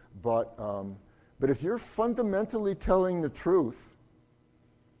tweaking, but if you're fundamentally telling the truth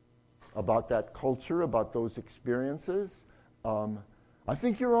about that culture, about those experiences, I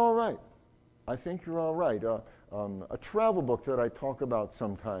think you're all right. I think you're all right. A travel book that I talk about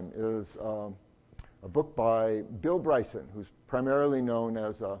sometime is a book by Bill Bryson, who's primarily known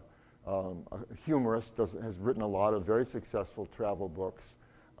as a humorist, has written a lot of very successful travel books.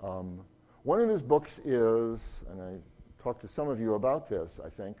 One of his books is, and I talked to some of you about this, I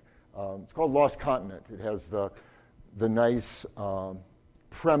think, it's called Lost Continent. It has the nice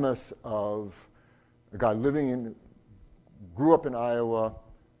premise of a guy grew up in Iowa,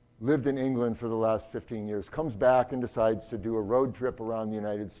 lived in England for the last 15 years, comes back and decides to do a road trip around the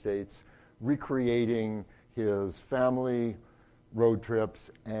United States, recreating his family road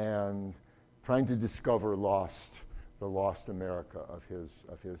trips and trying to discover the lost America of his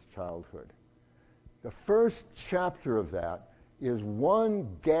childhood. The first chapter of that is one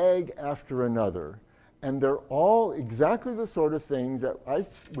gag after another, and they're all exactly the sort of things that I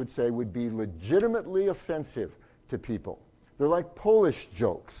would say would be legitimately offensive to people. They're like Polish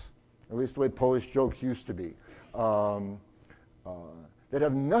jokes, at least the way Polish jokes used to be, that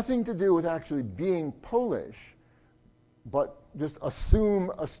have nothing to do with actually being Polish, but just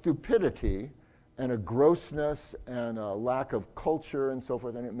assume a stupidity and a grossness and a lack of culture and so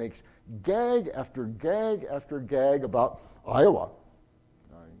forth, and it makes gag after gag after gag about Iowa.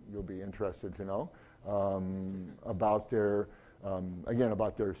 You'll be interested to know about their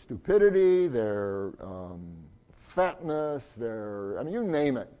stupidity, their fatness, you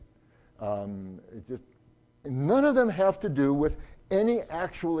name it. And none of them have to do with any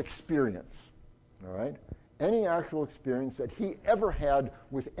actual experience, all right? Any actual experience that he ever had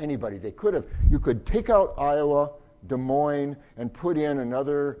with anybody. You could take out Iowa, Des Moines, and put in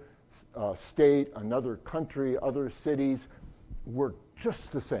another state, another country, other cities. We're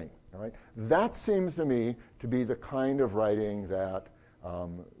just the same, all right? That seems to me to be the kind of writing that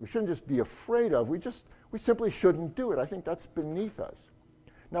we shouldn't just be afraid of. We simply shouldn't do it. I think that's beneath us.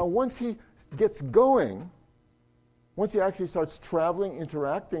 Now, once he gets going, once he actually starts traveling,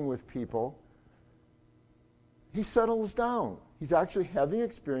 interacting with people, he settles down. He's actually having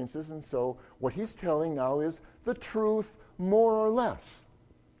experiences, and so what he's telling now is the truth more or less.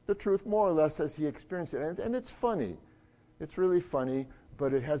 The truth more or less as he experienced it. And it's funny. It's really funny,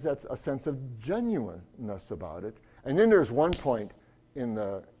 but it has a sense of genuineness about it. And then there's one point in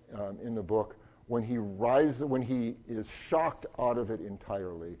the book when he is shocked out of it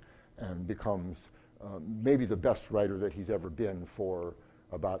entirely and becomes maybe the best writer that he's ever been for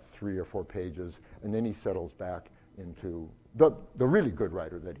about 3 or 4 pages, and then he settles back into the really good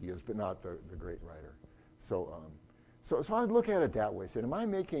writer that he is, but not the great writer. So I would look at it that way. Say, am I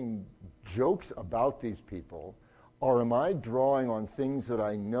making jokes about these people, or am I drawing on things that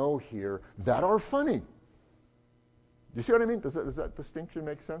I know here that are funny? Do you see what I mean? Does that distinction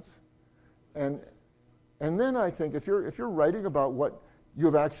make sense? And then I think if you're writing about what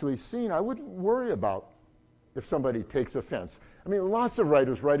you've actually seen, I wouldn't worry about if somebody takes offense. I mean, lots of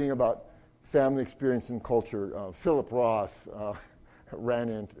writers writing about family experience and culture. Philip Roth ran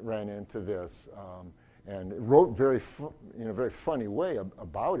into this and wrote in a very funny way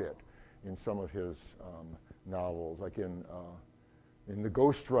about it in some of his novels, like in The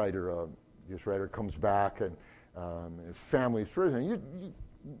Ghostwriter. This writer comes back and his family's prison.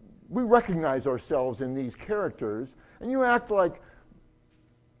 We recognize ourselves in these characters, and you act like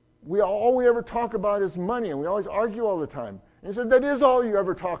all we ever talk about is money, and we always argue all the time. And he said, that is all you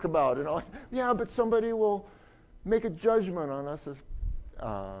ever talk about. And yeah, but somebody will make a judgment on us, and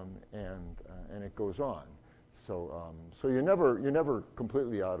it goes on. So you're never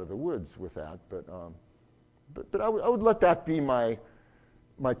completely out of the woods with that. But I would let that be my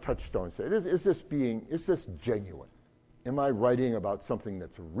touchstone. Say, is this genuine? Am I writing about something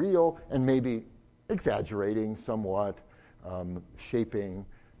that's real and maybe exaggerating somewhat, shaping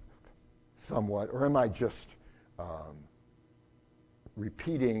somewhat, or am I just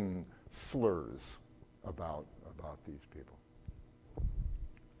repeating slurs about these people?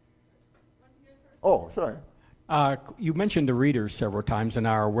 Oh, sorry. You mentioned the reader several times and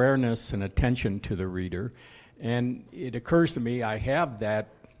our awareness and attention to the reader, and it occurs to me I have that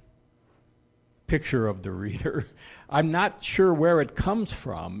picture of the reader. I'm not sure where it comes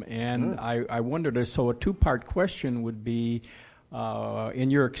from, and I wondered, so a two-part question would be,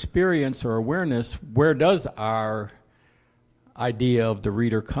 in your experience or awareness, where does our idea of the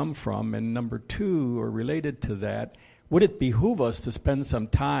reader come from? And number two, or related to that, would it behoove us to spend some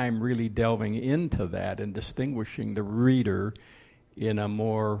time really delving into that and distinguishing the reader in a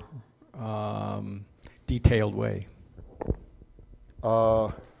more detailed way?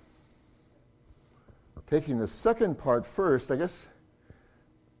 Taking the second part first,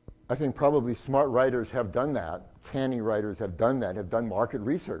 I think probably smart writers have done that. Canny writers have done that, have done market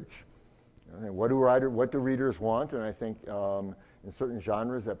research. What do readers want? And I think in certain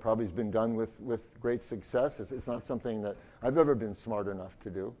genres that probably has been done with great success. It's not something that I've ever been smart enough to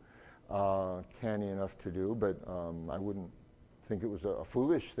do, canny enough to do, but I wouldn't think it was a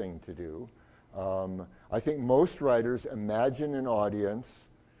foolish thing to do. I think most writers imagine an audience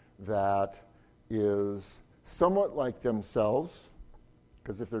that is somewhat like themselves,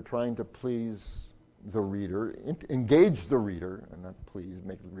 because if they're trying to please the reader, engage the reader, and not please,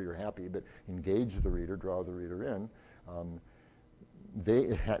 make the reader happy, but engage the reader, draw the reader in,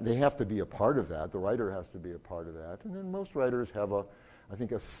 they have to be a part of that. The writer has to be a part of that. And then most writers have a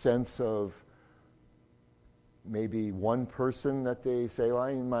sense of maybe one person that they say, well,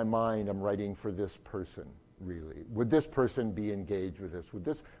 in my mind, I'm writing for this person, really. Would this person be engaged with this? Would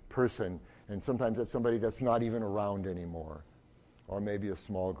this person, and sometimes that's somebody that's not even around anymore, or maybe a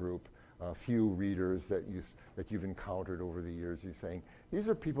small group, a few readers that you've encountered over the years. You're saying, these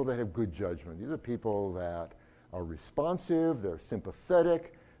are people that have good judgment. These are people that are responsive, they're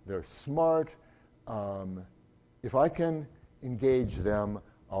sympathetic, they're smart. If I can engage them,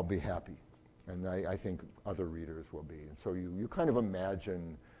 I'll be happy. And I think other readers will be. And so you kind of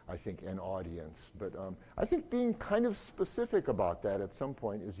imagine, I think, an audience. But I think being kind of specific about that at some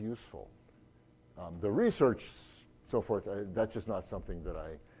point is useful. The research, so forth, that's just not something that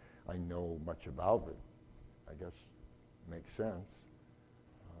I know much about, but I guess makes sense.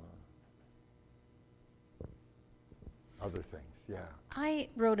 other things. Yeah. I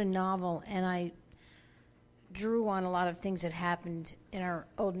wrote a novel, and I drew on a lot of things that happened in our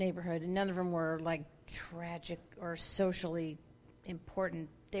old neighborhood, and none of them were like tragic or socially important.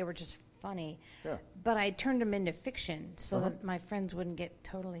 They were just funny. Yeah. But I turned them into fiction so that my friends wouldn't get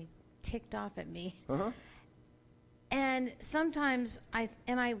totally ticked off at me. And sometimes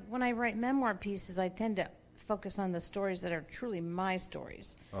when I write memoir pieces, I tend to focus on the stories that are truly my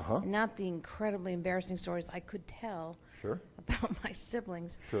stories, and not the incredibly embarrassing stories I could tell about my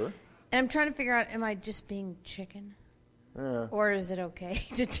siblings. Sure. And I'm trying to figure out, am I just being chicken? Yeah. Or is it okay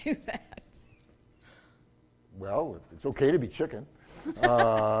to do that? Well, it's okay to be chicken.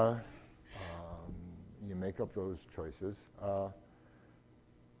 You make up those choices.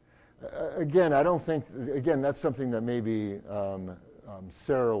 Again, I don't think, that's something that maybe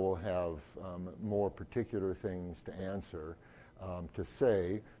Sarah will have more particular things to answer, to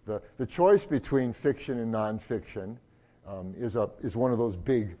say. The choice between fiction and nonfiction is one of those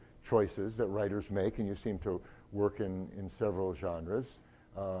big choices that writers make, and you seem to work in several genres.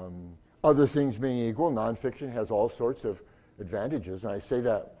 Other things being equal, nonfiction has all sorts of advantages, and I say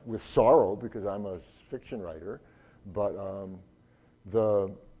that with sorrow because I'm a fiction writer, but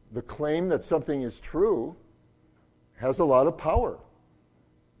the claim that something is true has a lot of power.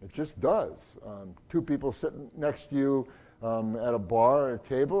 It just does. Two people sitting next to you at a bar at a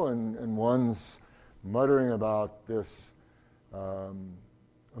table, and one's muttering about this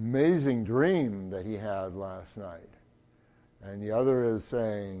amazing dream that he had last night, and the other is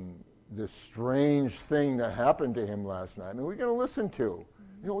saying this strange thing that happened to him last night. I mean, we're going to listen to.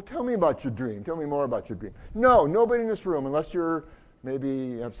 Tell me about your dream. Tell me more about your dream. No, nobody in this room, unless you're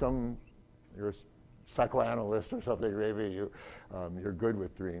you're a psychoanalyst or something, maybe you're good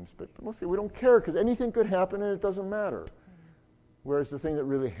with dreams. But mostly we don't care because anything could happen and it doesn't matter. Whereas the thing that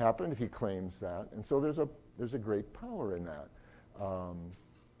really happened, if he claims that, and so there's a great power in that.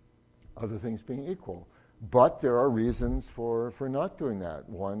 Other things being equal. But there are reasons for not doing that.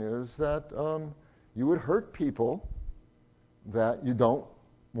 One is that you would hurt people that you don't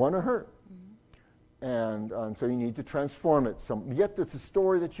want to hurt. And so you need to transform it. Yet it's a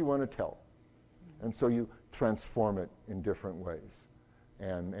story that you want to tell. And so you transform it in different ways.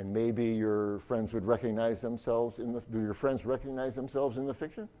 And maybe your friends would recognize themselves do your friends recognize themselves in the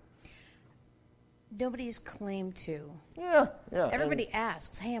fiction? Nobody's claimed to. Yeah. Everybody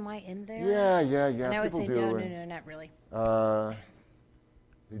asks, hey, am I in there? Yeah. And I always say, People no, not really. Do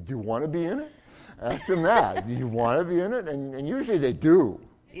you want to be in it? Ask them that. Do you want to be in it? And usually they do.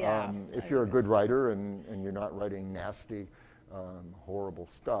 Yeah. If you're a good writer and you're not writing nasty, horrible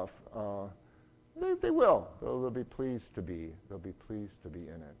stuff, they will. They'll be pleased to be. They'll be pleased to be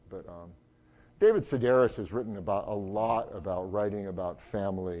in it. But David Sedaris has written a lot about writing about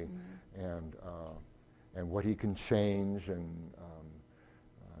family and what he can change. And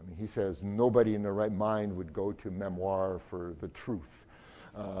he says nobody in their right mind would go to memoir for the truth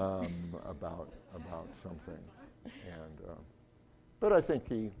about something. And but I think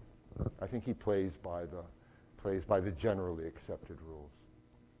he plays by the generally accepted rules.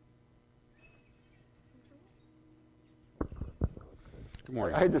 Good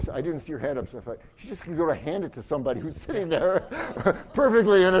morning. I didn't see your hand up, so I thought she's just going to hand it to somebody who's sitting there,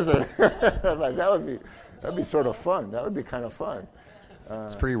 perfectly innocent. Like, that'd be sort of fun. That would be kind of fun.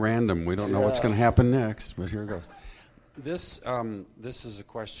 It's pretty random. We don't know what's going to happen next, but here it goes. This is a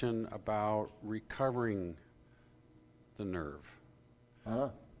question about recovering the nerve.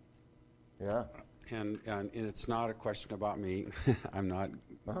 Yeah. And it's not a question about me. I'm not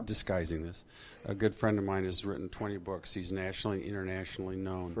disguising this. A good friend of mine has written 20 books. He's nationally, internationally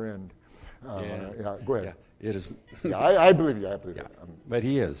known. Friend. Yeah, go ahead. Yeah, it is. Yeah, I believe you. But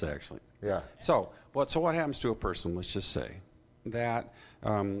he is, actually. Yeah. So what happens to a person, let's just say, that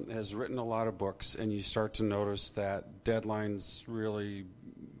has written a lot of books, and you start to notice that deadlines really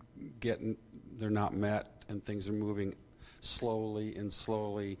they're not met, and things are moving slowly,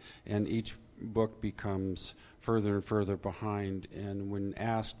 and each book becomes further and further behind. And when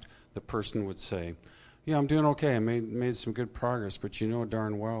asked, the person would say, yeah, I'm doing okay, I made some good progress, but you know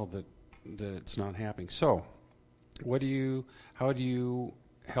darn well that it's not happening. So how do you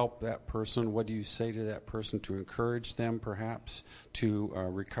help that person? What do you say to that person to encourage them perhaps to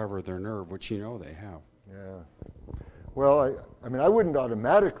recover their nerve, which you know they have? Yeah. Well, I wouldn't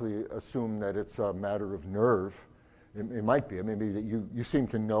automatically assume that it's a matter of nerve. It might be. Maybe that you seem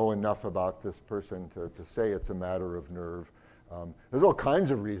to know enough about this person to say it's a matter of nerve. There's all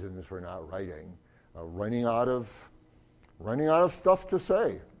kinds of reasons for not writing. Running out of stuff to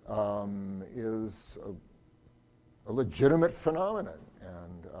say is a legitimate phenomenon,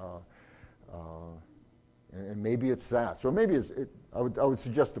 and And maybe it's that. So maybe I would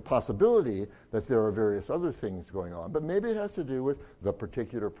suggest the possibility that there are various other things going on. But maybe it has to do with the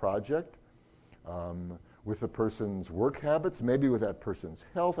particular project, with the person's work habits, maybe with that person's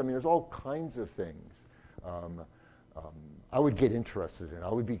health. I mean, there's all kinds of things I would get interested in. I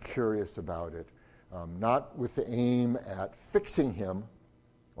would be curious about it, not with the aim at fixing him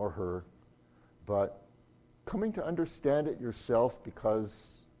or her, but coming to understand it yourself because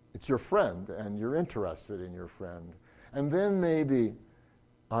it's your friend and you're interested in your friend. And then maybe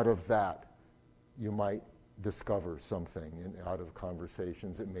out of that you might discover something. Out of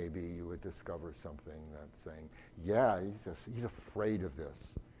conversations that maybe you would discover something that's saying, yeah, he's afraid of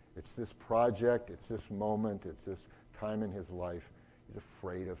this. It's this project, it's this moment, it's this time in his life. He's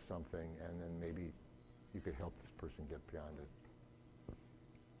afraid of something, and then maybe you could help this person get beyond it.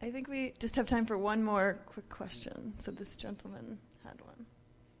 I think we just have time for one more quick question. So this gentleman had one.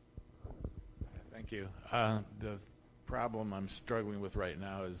 Thank you. The problem I'm struggling with right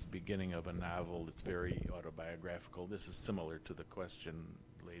now is the beginning of a novel that's very autobiographical. This is similar to the question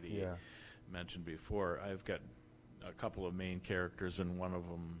lady mentioned before. I've got a couple of main characters, and one of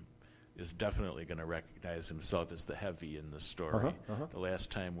them is definitely going to recognize himself as the heavy in the story. The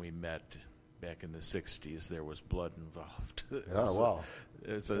last time we met back in the 60s, there was blood involved. Wow.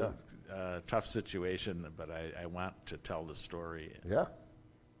 It's a tough situation, but I want to tell the story. Yeah.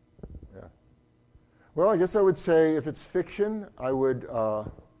 Well, I guess I would say if it's fiction, I would,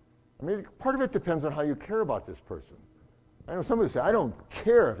 part of it depends on how you care about this person. I know somebody say, I don't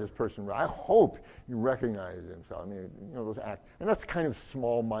care if this person, I hope you recognize himself. I mean, those acts. And that's kind of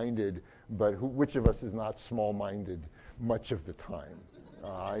small-minded, but which of us is not small-minded much of the time?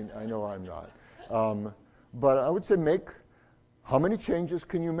 I know I'm not. But I would say how many changes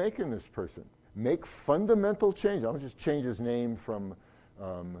can you make in this person? Make fundamental changes. I don't just change his name from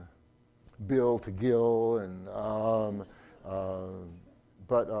Bill to Gil,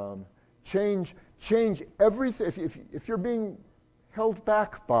 but change everything. If you're being held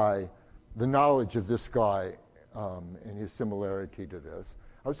back by the knowledge of this guy and his similarity to this,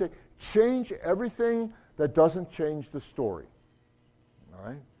 I would say change everything that doesn't change the story. All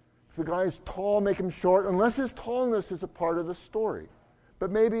right? If the guy is tall, make him short, unless his tallness is a part of the story.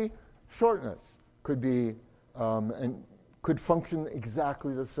 But maybe shortness could be and could function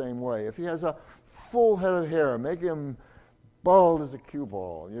exactly the same way. If he has a full head of hair, make him bald as a cue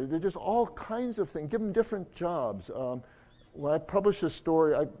ball. There's just all kinds of things. Give him different jobs. When I published a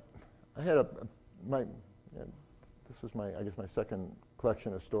story, I had this was my second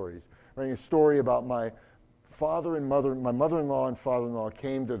collection of stories. Writing a story about my mother-in-law and father-in-law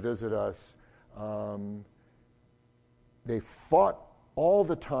came to visit us. They fought all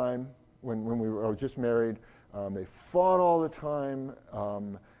the time when I was just married. They fought all the time,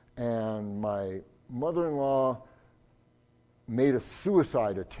 and my mother-in-law made a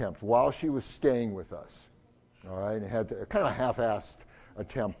suicide attempt while she was staying with us. All right, and had a kind of half-assed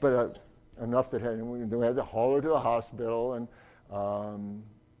attempt, but enough that we had to haul her to the hospital, and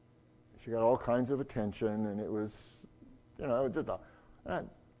she got all kinds of attention, and it was,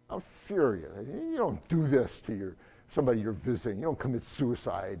 I'm furious. You don't do this to somebody you're visiting. You don't commit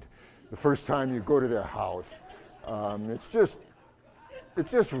suicide the first time you go to their house. It's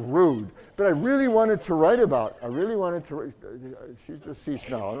just rude. But I really wanted to write about. She's deceased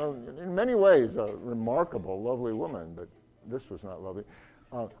now. In many ways, a remarkable, lovely woman, but this was not lovely.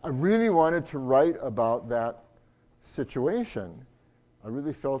 I really wanted to write about that situation. I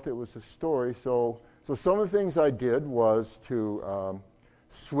really felt it was a story. So some of the things I did was to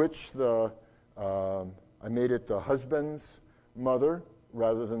switch I made it the husband's mother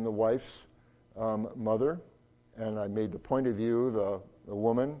rather than the wife's mother. And I made the point of view the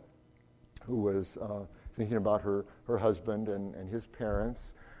woman who was thinking about her husband and his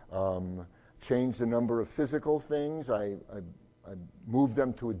parents. Changed the number of physical things. I moved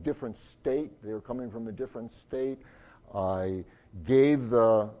them to a different state. They were coming from a different state. I gave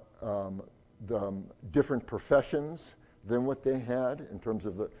the different professions than what they had in terms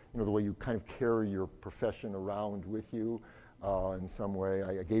of the way you kind of carry your profession around with you. In some way,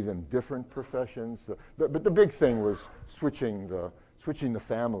 I gave them different professions. But the big thing was switching the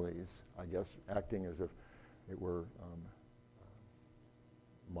families, I guess, acting as if it were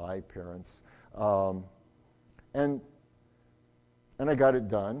my parents, and I got it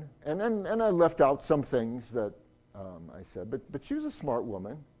done. And I left out some things that I said. But she was a smart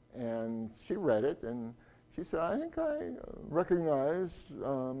woman, and she read it, and she said, "I think I recognize."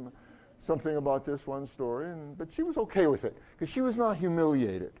 Something about this one story, but she was okay with it because she was not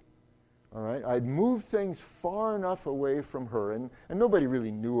humiliated. All right, I'd moved things far enough away from her, and nobody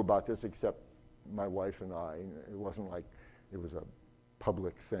really knew about this except my wife and I. It wasn't like it was a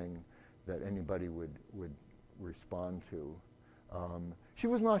public thing that anybody would respond to. She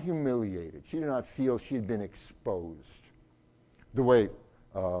was not humiliated. She did not feel she had been exposed the way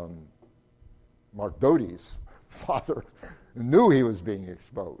Mark Doty's father knew he was being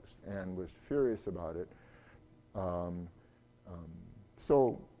exposed and was furious about it.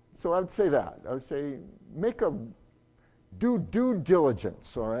 So I would say that. I would say do due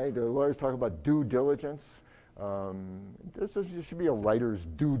diligence, all right? The lawyers talk about due diligence. There should be a writer's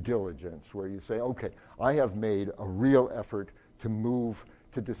due diligence where you say, okay, I have made a real effort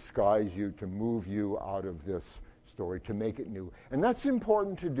to disguise you, to move you out of this story, to make it new. And that's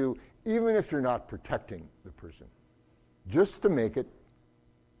important to do even if you're not protecting the person, just to make it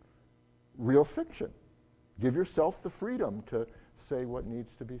real fiction. Give yourself the freedom to say what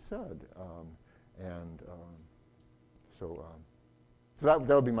needs to be said. So that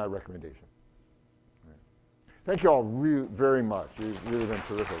would be my recommendation. Right. Thank you all very much. You've really been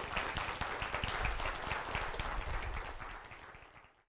terrific.